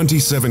and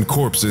 27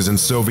 corpses in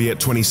Soviet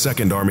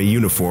 22nd Army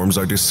uniforms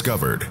are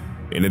discovered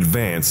in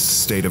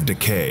advanced state of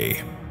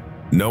decay.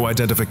 No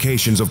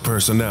identifications of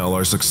personnel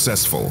are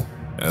successful,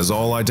 as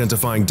all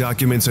identifying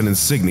documents and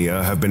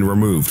insignia have been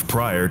removed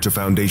prior to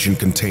Foundation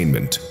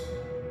containment.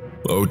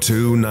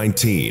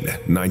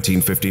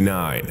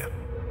 02-19-1959.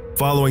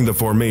 Following the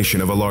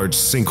formation of a large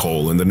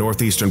sinkhole in the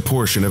northeastern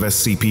portion of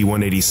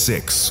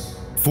SCP-186,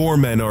 4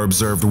 men are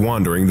observed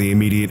wandering the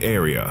immediate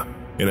area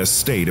in a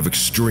state of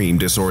extreme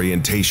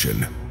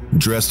disorientation,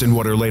 dressed in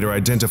what are later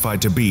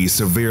identified to be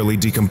severely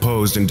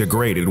decomposed and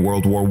degraded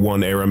World War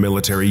I-era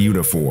military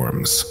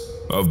uniforms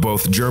of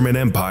both German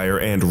Empire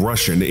and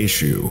Russian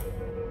issue.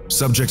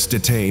 Subjects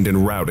detained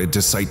and routed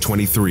to Site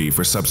 23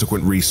 for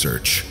subsequent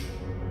research.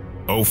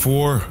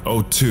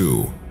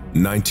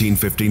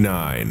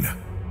 04-02-1959.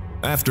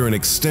 After an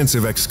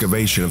extensive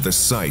excavation of the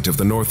site of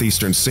the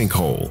northeastern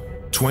sinkhole,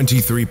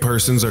 23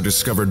 persons are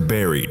discovered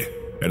buried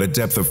at a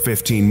depth of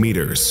 15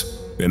 meters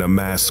in a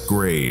mass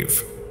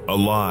grave,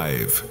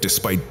 alive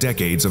despite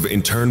decades of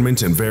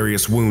internment and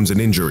various wounds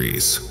and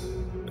injuries.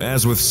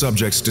 As with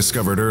subjects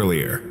discovered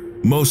earlier,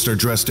 most are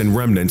dressed in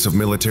remnants of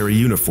military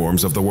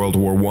uniforms of the World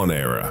War I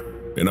era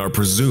and are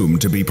presumed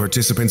to be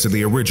participants in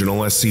the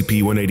original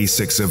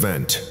SCP-186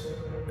 event.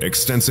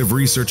 Extensive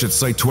research at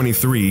Site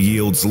 23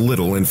 yields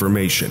little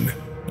information,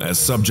 as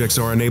subjects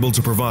are unable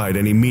to provide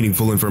any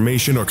meaningful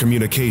information or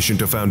communication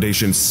to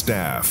Foundation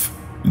staff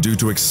due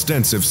to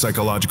extensive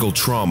psychological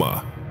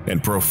trauma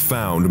and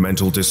profound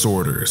mental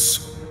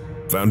disorders.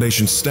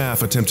 Foundation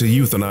staff attempt to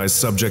euthanize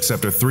subjects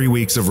after 3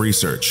 weeks of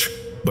research,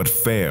 but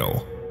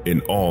fail in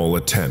all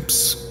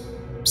attempts.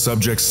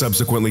 Subjects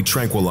subsequently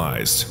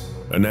tranquilized,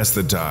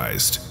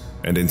 anesthetized,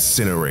 and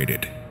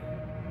incinerated.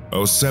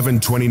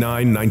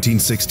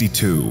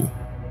 07-29-1962.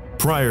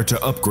 Prior to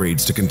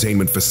upgrades to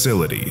containment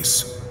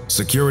facilities,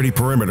 security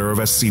perimeter of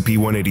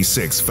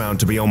SCP-186 found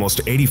to be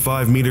almost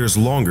 85 meters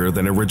longer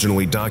than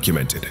originally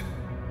documented.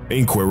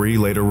 Inquiry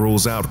later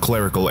rules out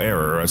clerical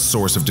error as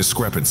source of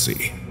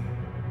discrepancy.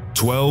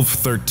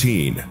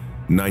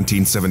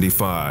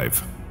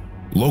 12-13-1975.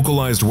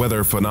 Localized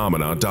weather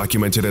phenomena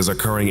documented as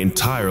occurring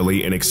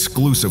entirely and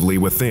exclusively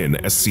within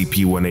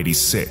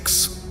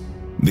SCP-186.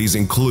 These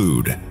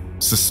include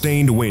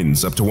sustained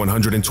winds up to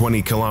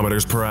 120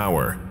 kilometers per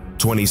hour,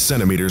 20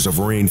 centimeters of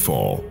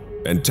rainfall,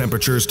 and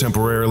temperatures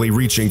temporarily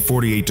reaching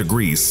 48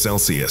 degrees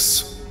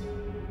Celsius.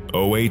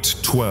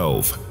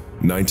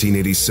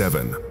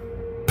 08-12-1987.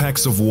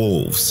 Packs of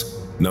wolves,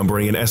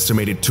 numbering an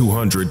estimated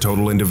 200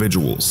 total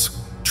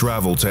individuals,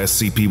 travel to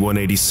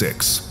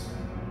SCP-186,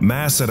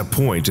 mass at a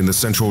point in the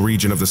central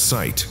region of the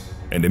site,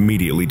 and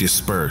immediately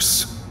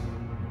disperse.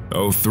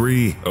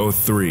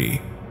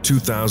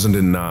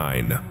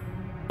 03-03-2009.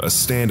 A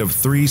stand of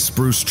 3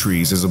 spruce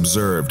trees is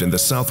observed in the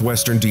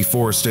southwestern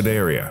deforested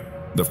area,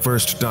 the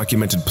first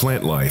documented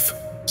plant life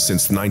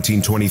since the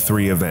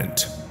 1923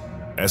 event.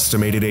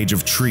 Estimated age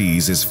of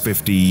trees is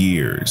 50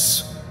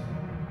 years.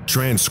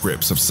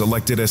 Transcripts of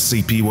selected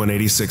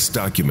SCP-186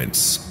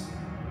 documents.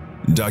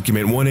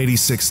 Document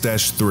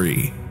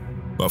 186-3.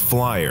 A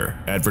flyer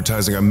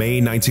advertising a May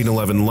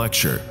 1911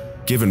 lecture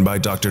given by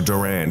Dr.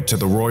 Durand to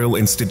the Royal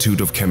Institute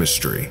of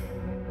Chemistry.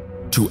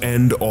 To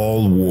End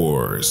All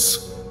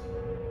Wars.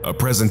 A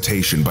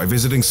presentation by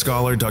visiting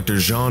scholar Dr.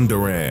 Jean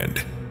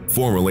Durand,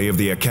 formerly of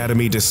the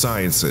Académie des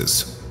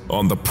Sciences,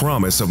 on the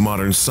promise of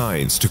modern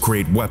science to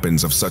create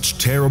weapons of such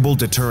terrible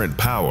deterrent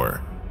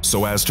power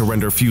so as to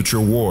render future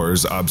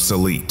wars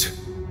obsolete.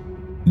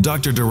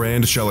 Dr.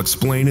 Durand shall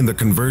explain in the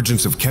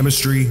convergence of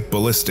chemistry,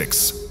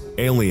 ballistics,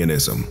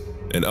 alienism,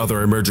 and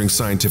other emerging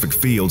scientific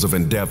fields of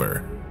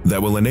endeavor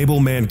that will enable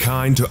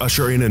mankind to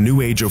usher in a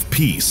new age of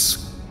peace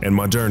and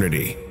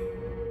modernity.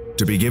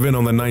 To be given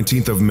on the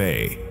 19th of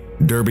May,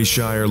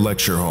 Derbyshire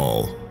Lecture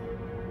Hall.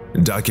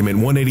 Document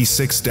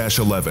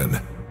 186-11.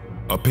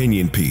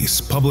 Opinion piece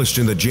published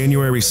in the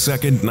January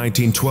 2nd,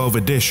 1912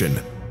 edition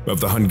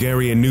of the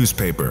Hungarian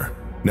newspaper,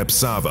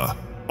 Nepsava,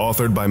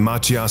 authored by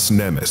Matthias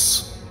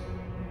Nemes.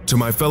 To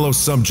my fellow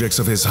subjects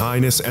of His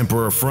Highness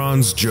Emperor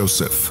Franz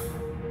Joseph.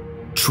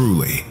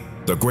 Truly,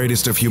 The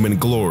greatest of human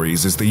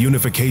glories is the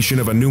unification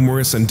of a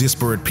numerous and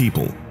disparate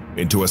people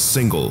into a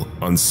single,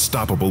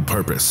 unstoppable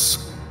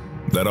purpose.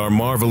 That our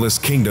marvelous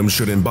kingdom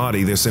should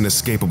embody this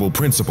inescapable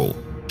principle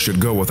should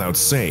go without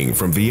saying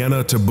from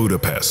Vienna to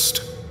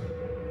Budapest.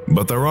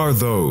 But there are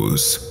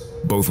those,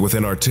 both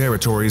within our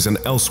territories and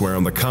elsewhere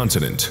on the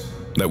continent,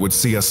 that would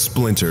see us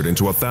splintered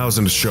into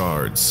 1,000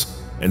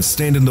 shards and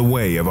stand in the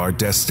way of our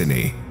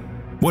destiny.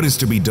 What is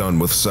to be done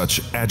with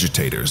such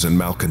agitators and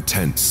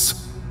malcontents?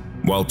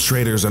 While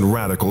traitors and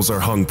radicals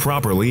are hung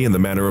properly in the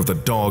manner of the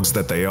dogs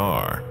that they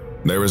are,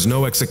 there is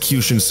no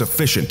execution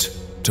sufficient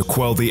to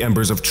quell the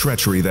embers of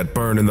treachery that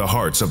burn in the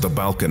hearts of the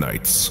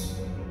Balkanites.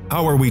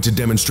 How are we to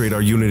demonstrate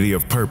our unity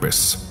of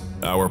purpose,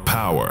 our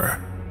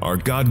power, our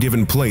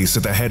God-given place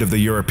at the head of the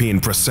European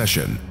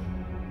procession?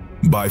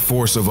 By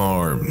force of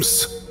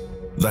arms.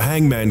 The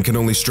hangman can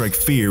only strike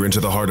fear into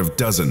the heart of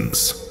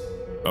dozens.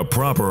 A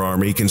proper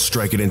army can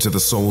strike it into the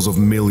souls of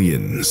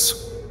millions.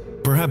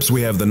 Perhaps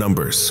we have the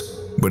numbers,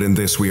 but in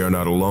this we are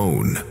not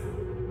alone.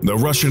 The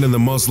Russian and the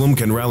Muslim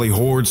can rally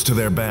hordes to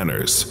their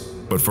banners,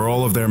 but for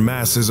all of their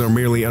masses are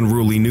merely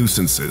unruly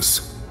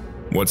nuisances.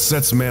 What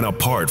sets man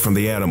apart from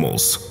the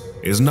animals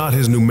is not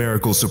his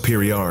numerical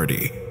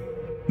superiority.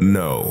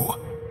 No,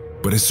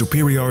 but his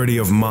superiority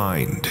of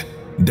mind,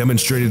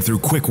 demonstrated through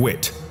quick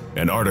wit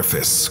and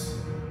artifice.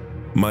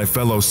 My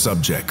fellow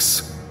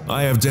subjects,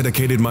 I have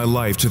dedicated my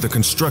life to the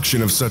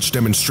construction of such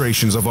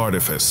demonstrations of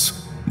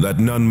artifice, that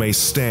none may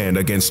stand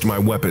against my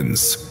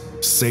weapons,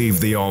 save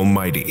the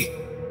Almighty.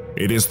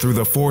 It is through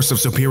the force of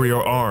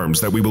superior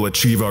arms that we will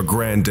achieve our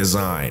grand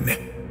design,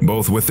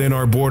 both within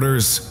our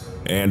borders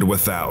and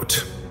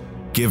without.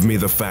 Give me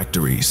the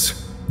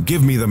factories,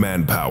 give me the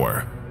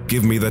manpower,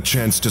 give me the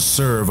chance to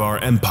serve our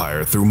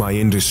empire through my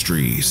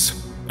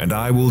industries, and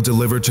I will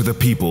deliver to the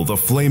people the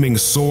flaming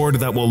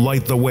sword that will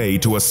light the way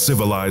to a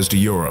civilized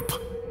Europe.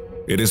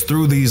 It is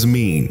through these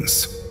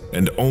means,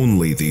 and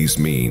only these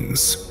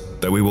means,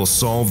 that we will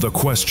solve the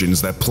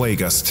questions that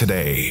plague us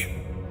today.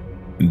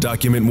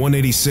 Document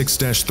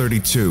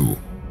 186-32.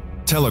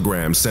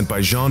 Telegram sent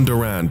by Jean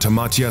Durand to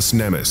Matthias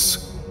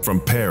Nemes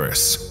from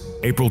Paris,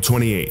 April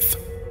 28,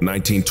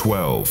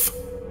 1912.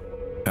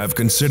 Have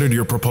considered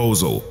your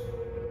proposal.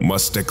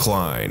 Must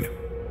decline.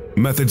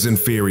 Methods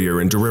inferior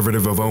and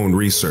derivative of own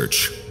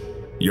research.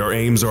 Your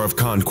aims are of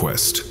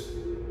conquest.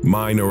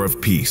 Mine are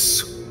of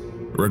peace.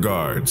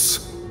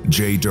 Regards,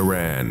 J.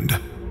 Durand.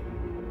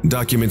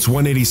 Documents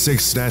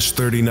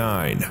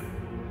 186-39.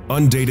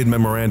 Undated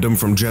memorandum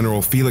from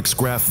General Felix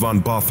Graf von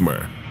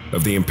Bothmer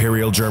of the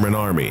Imperial German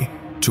Army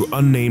to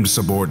unnamed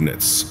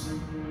subordinates.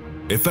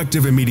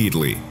 Effective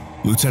immediately,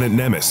 Lieutenant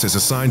Nemes is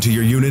assigned to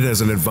your unit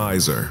as an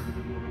advisor.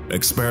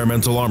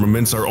 Experimental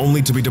armaments are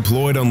only to be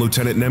deployed on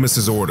Lieutenant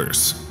Nemes's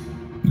orders.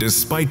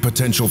 Despite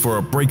potential for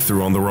a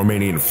breakthrough on the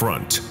Romanian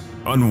front,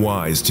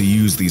 unwise to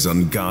use these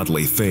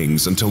ungodly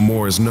things until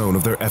more is known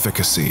of their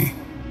efficacy.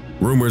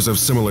 Rumors of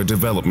similar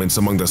developments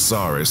among the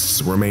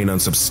Tsarists remain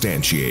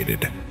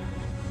unsubstantiated.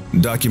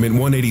 Document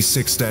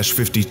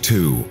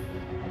 186-52.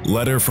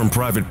 Letter from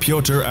Private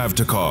Pyotr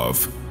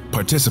Avtakov,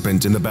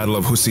 participant in the Battle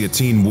of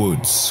Husiatyn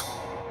Woods.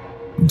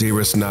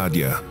 Dearest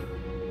Nadia,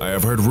 I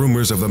have heard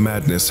rumors of the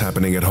madness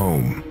happening at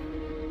home.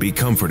 Be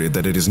comforted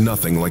that it is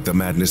nothing like the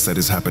madness that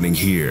is happening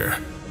here.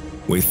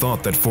 We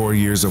thought that 4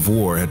 years of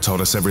war had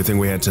taught us everything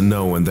we had to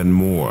know and then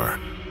more.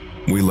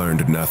 We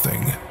learned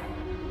nothing.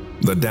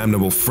 The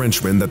damnable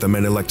Frenchman that the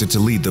men elected to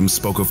lead them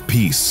spoke of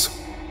peace.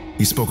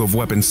 He spoke of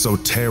weapons so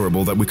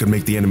terrible that we could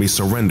make the enemy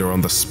surrender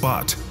on the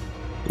spot.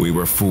 We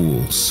were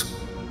fools.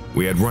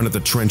 We had run at the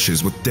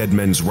trenches with dead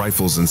men's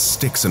rifles and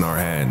sticks in our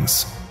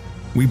hands.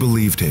 We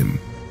believed him,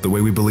 the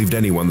way we believed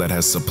anyone that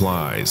has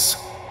supplies.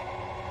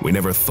 We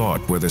never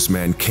thought where this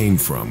man came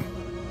from.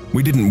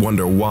 We didn't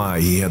wonder why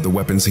he had the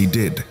weapons he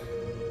did.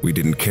 We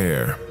didn't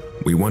care.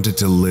 We wanted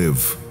to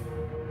live.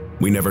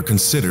 We never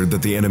considered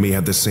that the enemy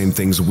had the same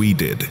things we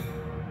did.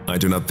 I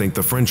do not think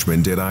the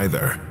Frenchman did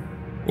either.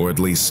 Or at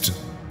least,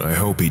 I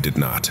hope he did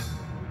not.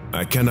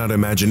 I cannot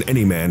imagine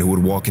any man who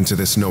would walk into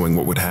this knowing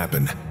what would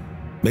happen.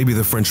 Maybe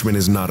the Frenchman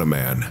is not a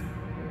man.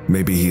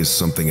 Maybe he is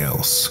something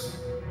else.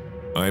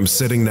 I am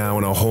sitting now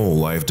in a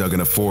hole I have dug in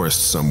a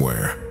forest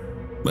somewhere.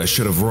 I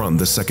should have run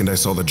the second I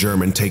saw the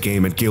German take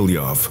aim at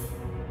Gilyov.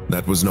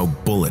 That was no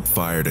bullet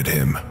fired at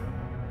him.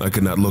 I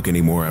could not look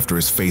anymore after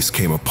his face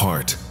came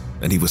apart,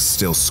 and he was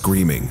still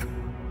screaming.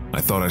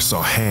 I thought I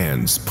saw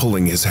hands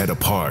pulling his head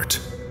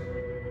apart.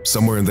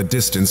 Somewhere in the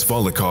distance,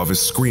 Volikov is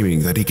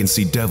screaming that he can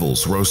see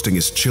devils roasting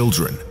his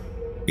children.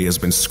 He has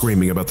been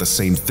screaming about the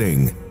same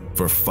thing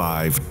for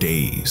 5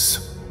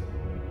 days.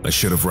 I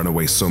should have run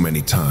away so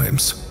many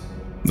times.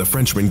 The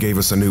Frenchman gave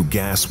us a new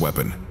gas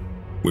weapon.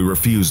 We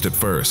refused at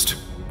first,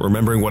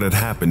 remembering what had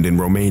happened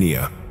in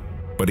Romania.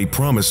 But he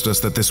promised us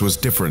that this was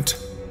different,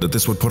 that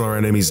this would put our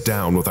enemies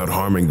down without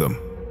harming them.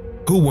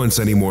 Who wants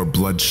any more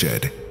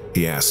bloodshed?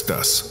 He asked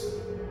us.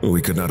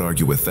 We could not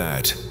argue with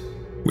that.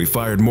 We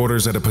fired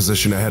mortars at a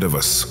position ahead of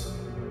us.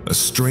 A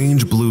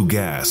strange blue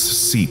gas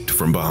seeped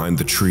from behind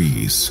the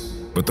trees,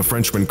 but the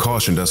Frenchman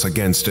cautioned us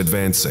against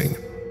advancing.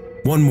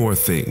 "One more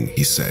thing,"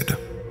 he said.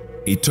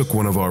 He took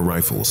one of our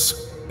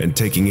rifles, and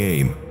taking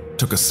aim,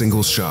 took a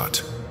single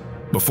shot.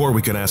 Before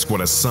we could ask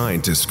what a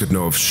scientist could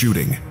know of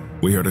shooting,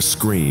 we heard a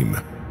scream.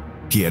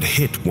 He had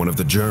hit one of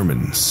the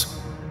Germans.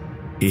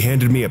 He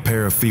handed me a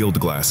pair of field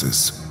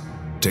glasses.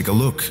 "Take a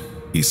look,"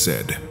 he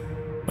said.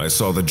 I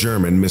saw the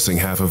German missing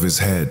half of his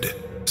head,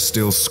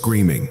 still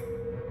screaming.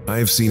 I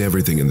have seen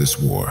everything in this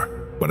war,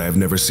 but I have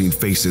never seen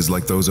faces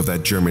like those of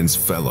that German's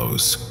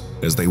fellows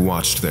as they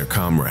watched their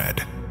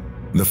comrade.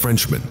 The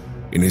Frenchman,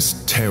 in his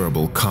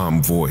terrible,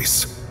 calm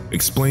voice,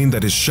 explained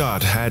that his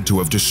shot had to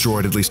have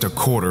destroyed at least a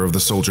quarter of the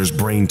soldier's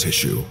brain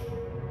tissue.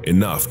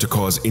 Enough to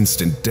cause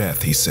instant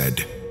death, he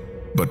said.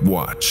 But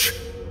watch.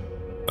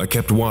 I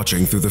kept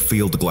watching through the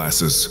field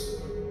glasses.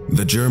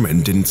 The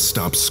German didn't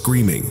stop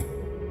screaming.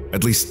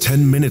 At least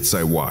 10 minutes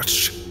I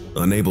watched,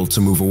 unable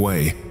to move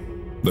away.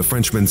 The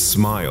Frenchman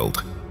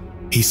smiled.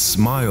 He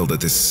smiled at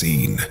this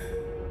scene.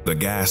 The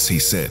gas, he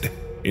said,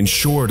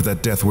 ensured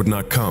that death would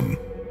not come,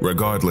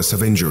 regardless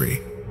of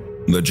injury.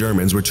 The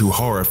Germans were too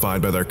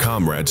horrified by their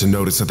comrade to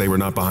notice that they were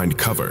not behind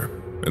cover,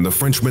 and the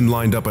Frenchman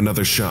lined up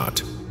another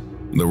shot.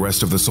 The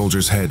rest of the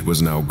soldier's head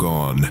was now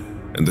gone,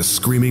 and the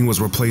screaming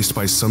was replaced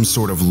by some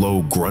sort of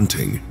low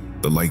grunting,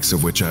 the likes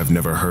of which I have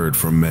never heard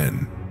from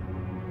men.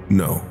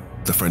 "No,"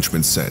 the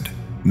Frenchman said,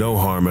 "no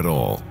harm at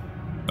all.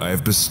 I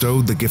have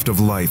bestowed the gift of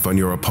life on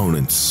your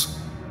opponents.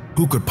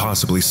 Who could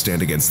possibly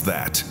stand against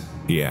that?"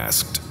 he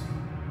asked.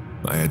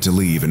 I had to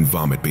leave and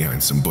vomit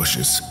behind some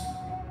bushes.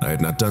 I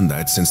had not done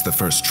that since the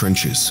first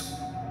trenches.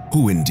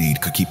 Who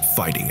indeed could keep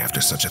fighting after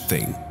such a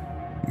thing?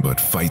 But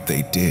fight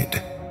they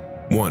did.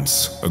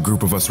 Once, a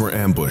group of us were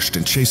ambushed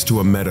and chased to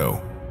a meadow.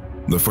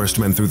 The first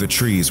men through the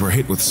trees were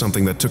hit with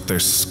something that took their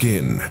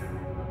skin.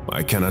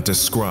 I cannot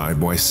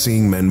describe why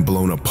seeing men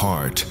blown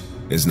apart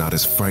is not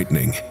as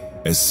frightening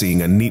as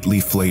seeing a neatly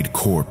flayed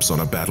corpse on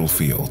a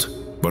battlefield,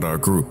 but our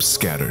group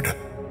scattered.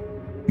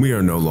 We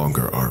are no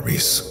longer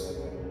armies.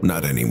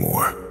 Not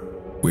anymore.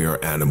 We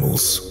are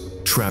animals,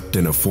 trapped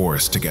in a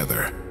forest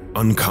together,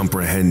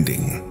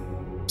 uncomprehending.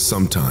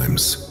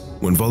 Sometimes,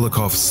 when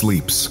Volokov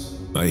sleeps,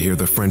 I hear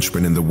the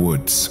Frenchman in the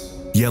woods,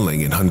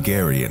 yelling in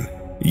Hungarian,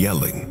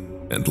 yelling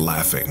and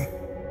laughing.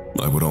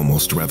 I would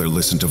almost rather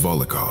listen to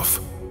Volokov.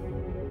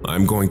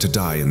 I'm going to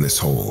die in this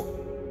hole.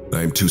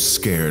 I am too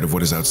scared of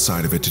what is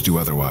outside of it to do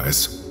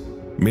otherwise.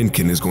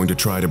 Minkin is going to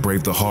try to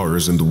brave the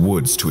horrors in the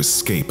woods to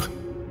escape.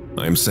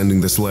 I am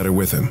sending this letter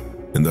with him,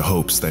 in the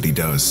hopes that he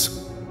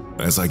does.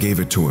 As I gave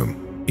it to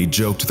him, he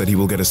joked that he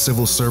will get a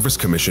civil service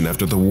commission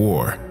after the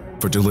war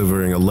for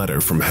delivering a letter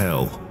from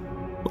hell.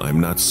 I'm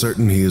not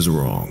certain he is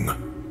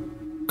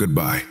wrong.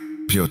 Goodbye,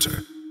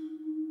 Pyotr.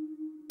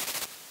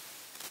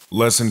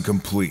 Lesson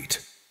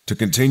complete. To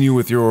continue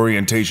with your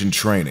orientation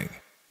training,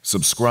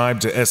 subscribe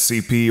to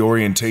SCP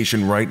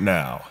Orientation right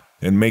now,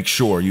 and make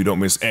sure you don't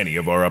miss any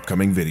of our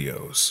upcoming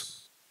videos.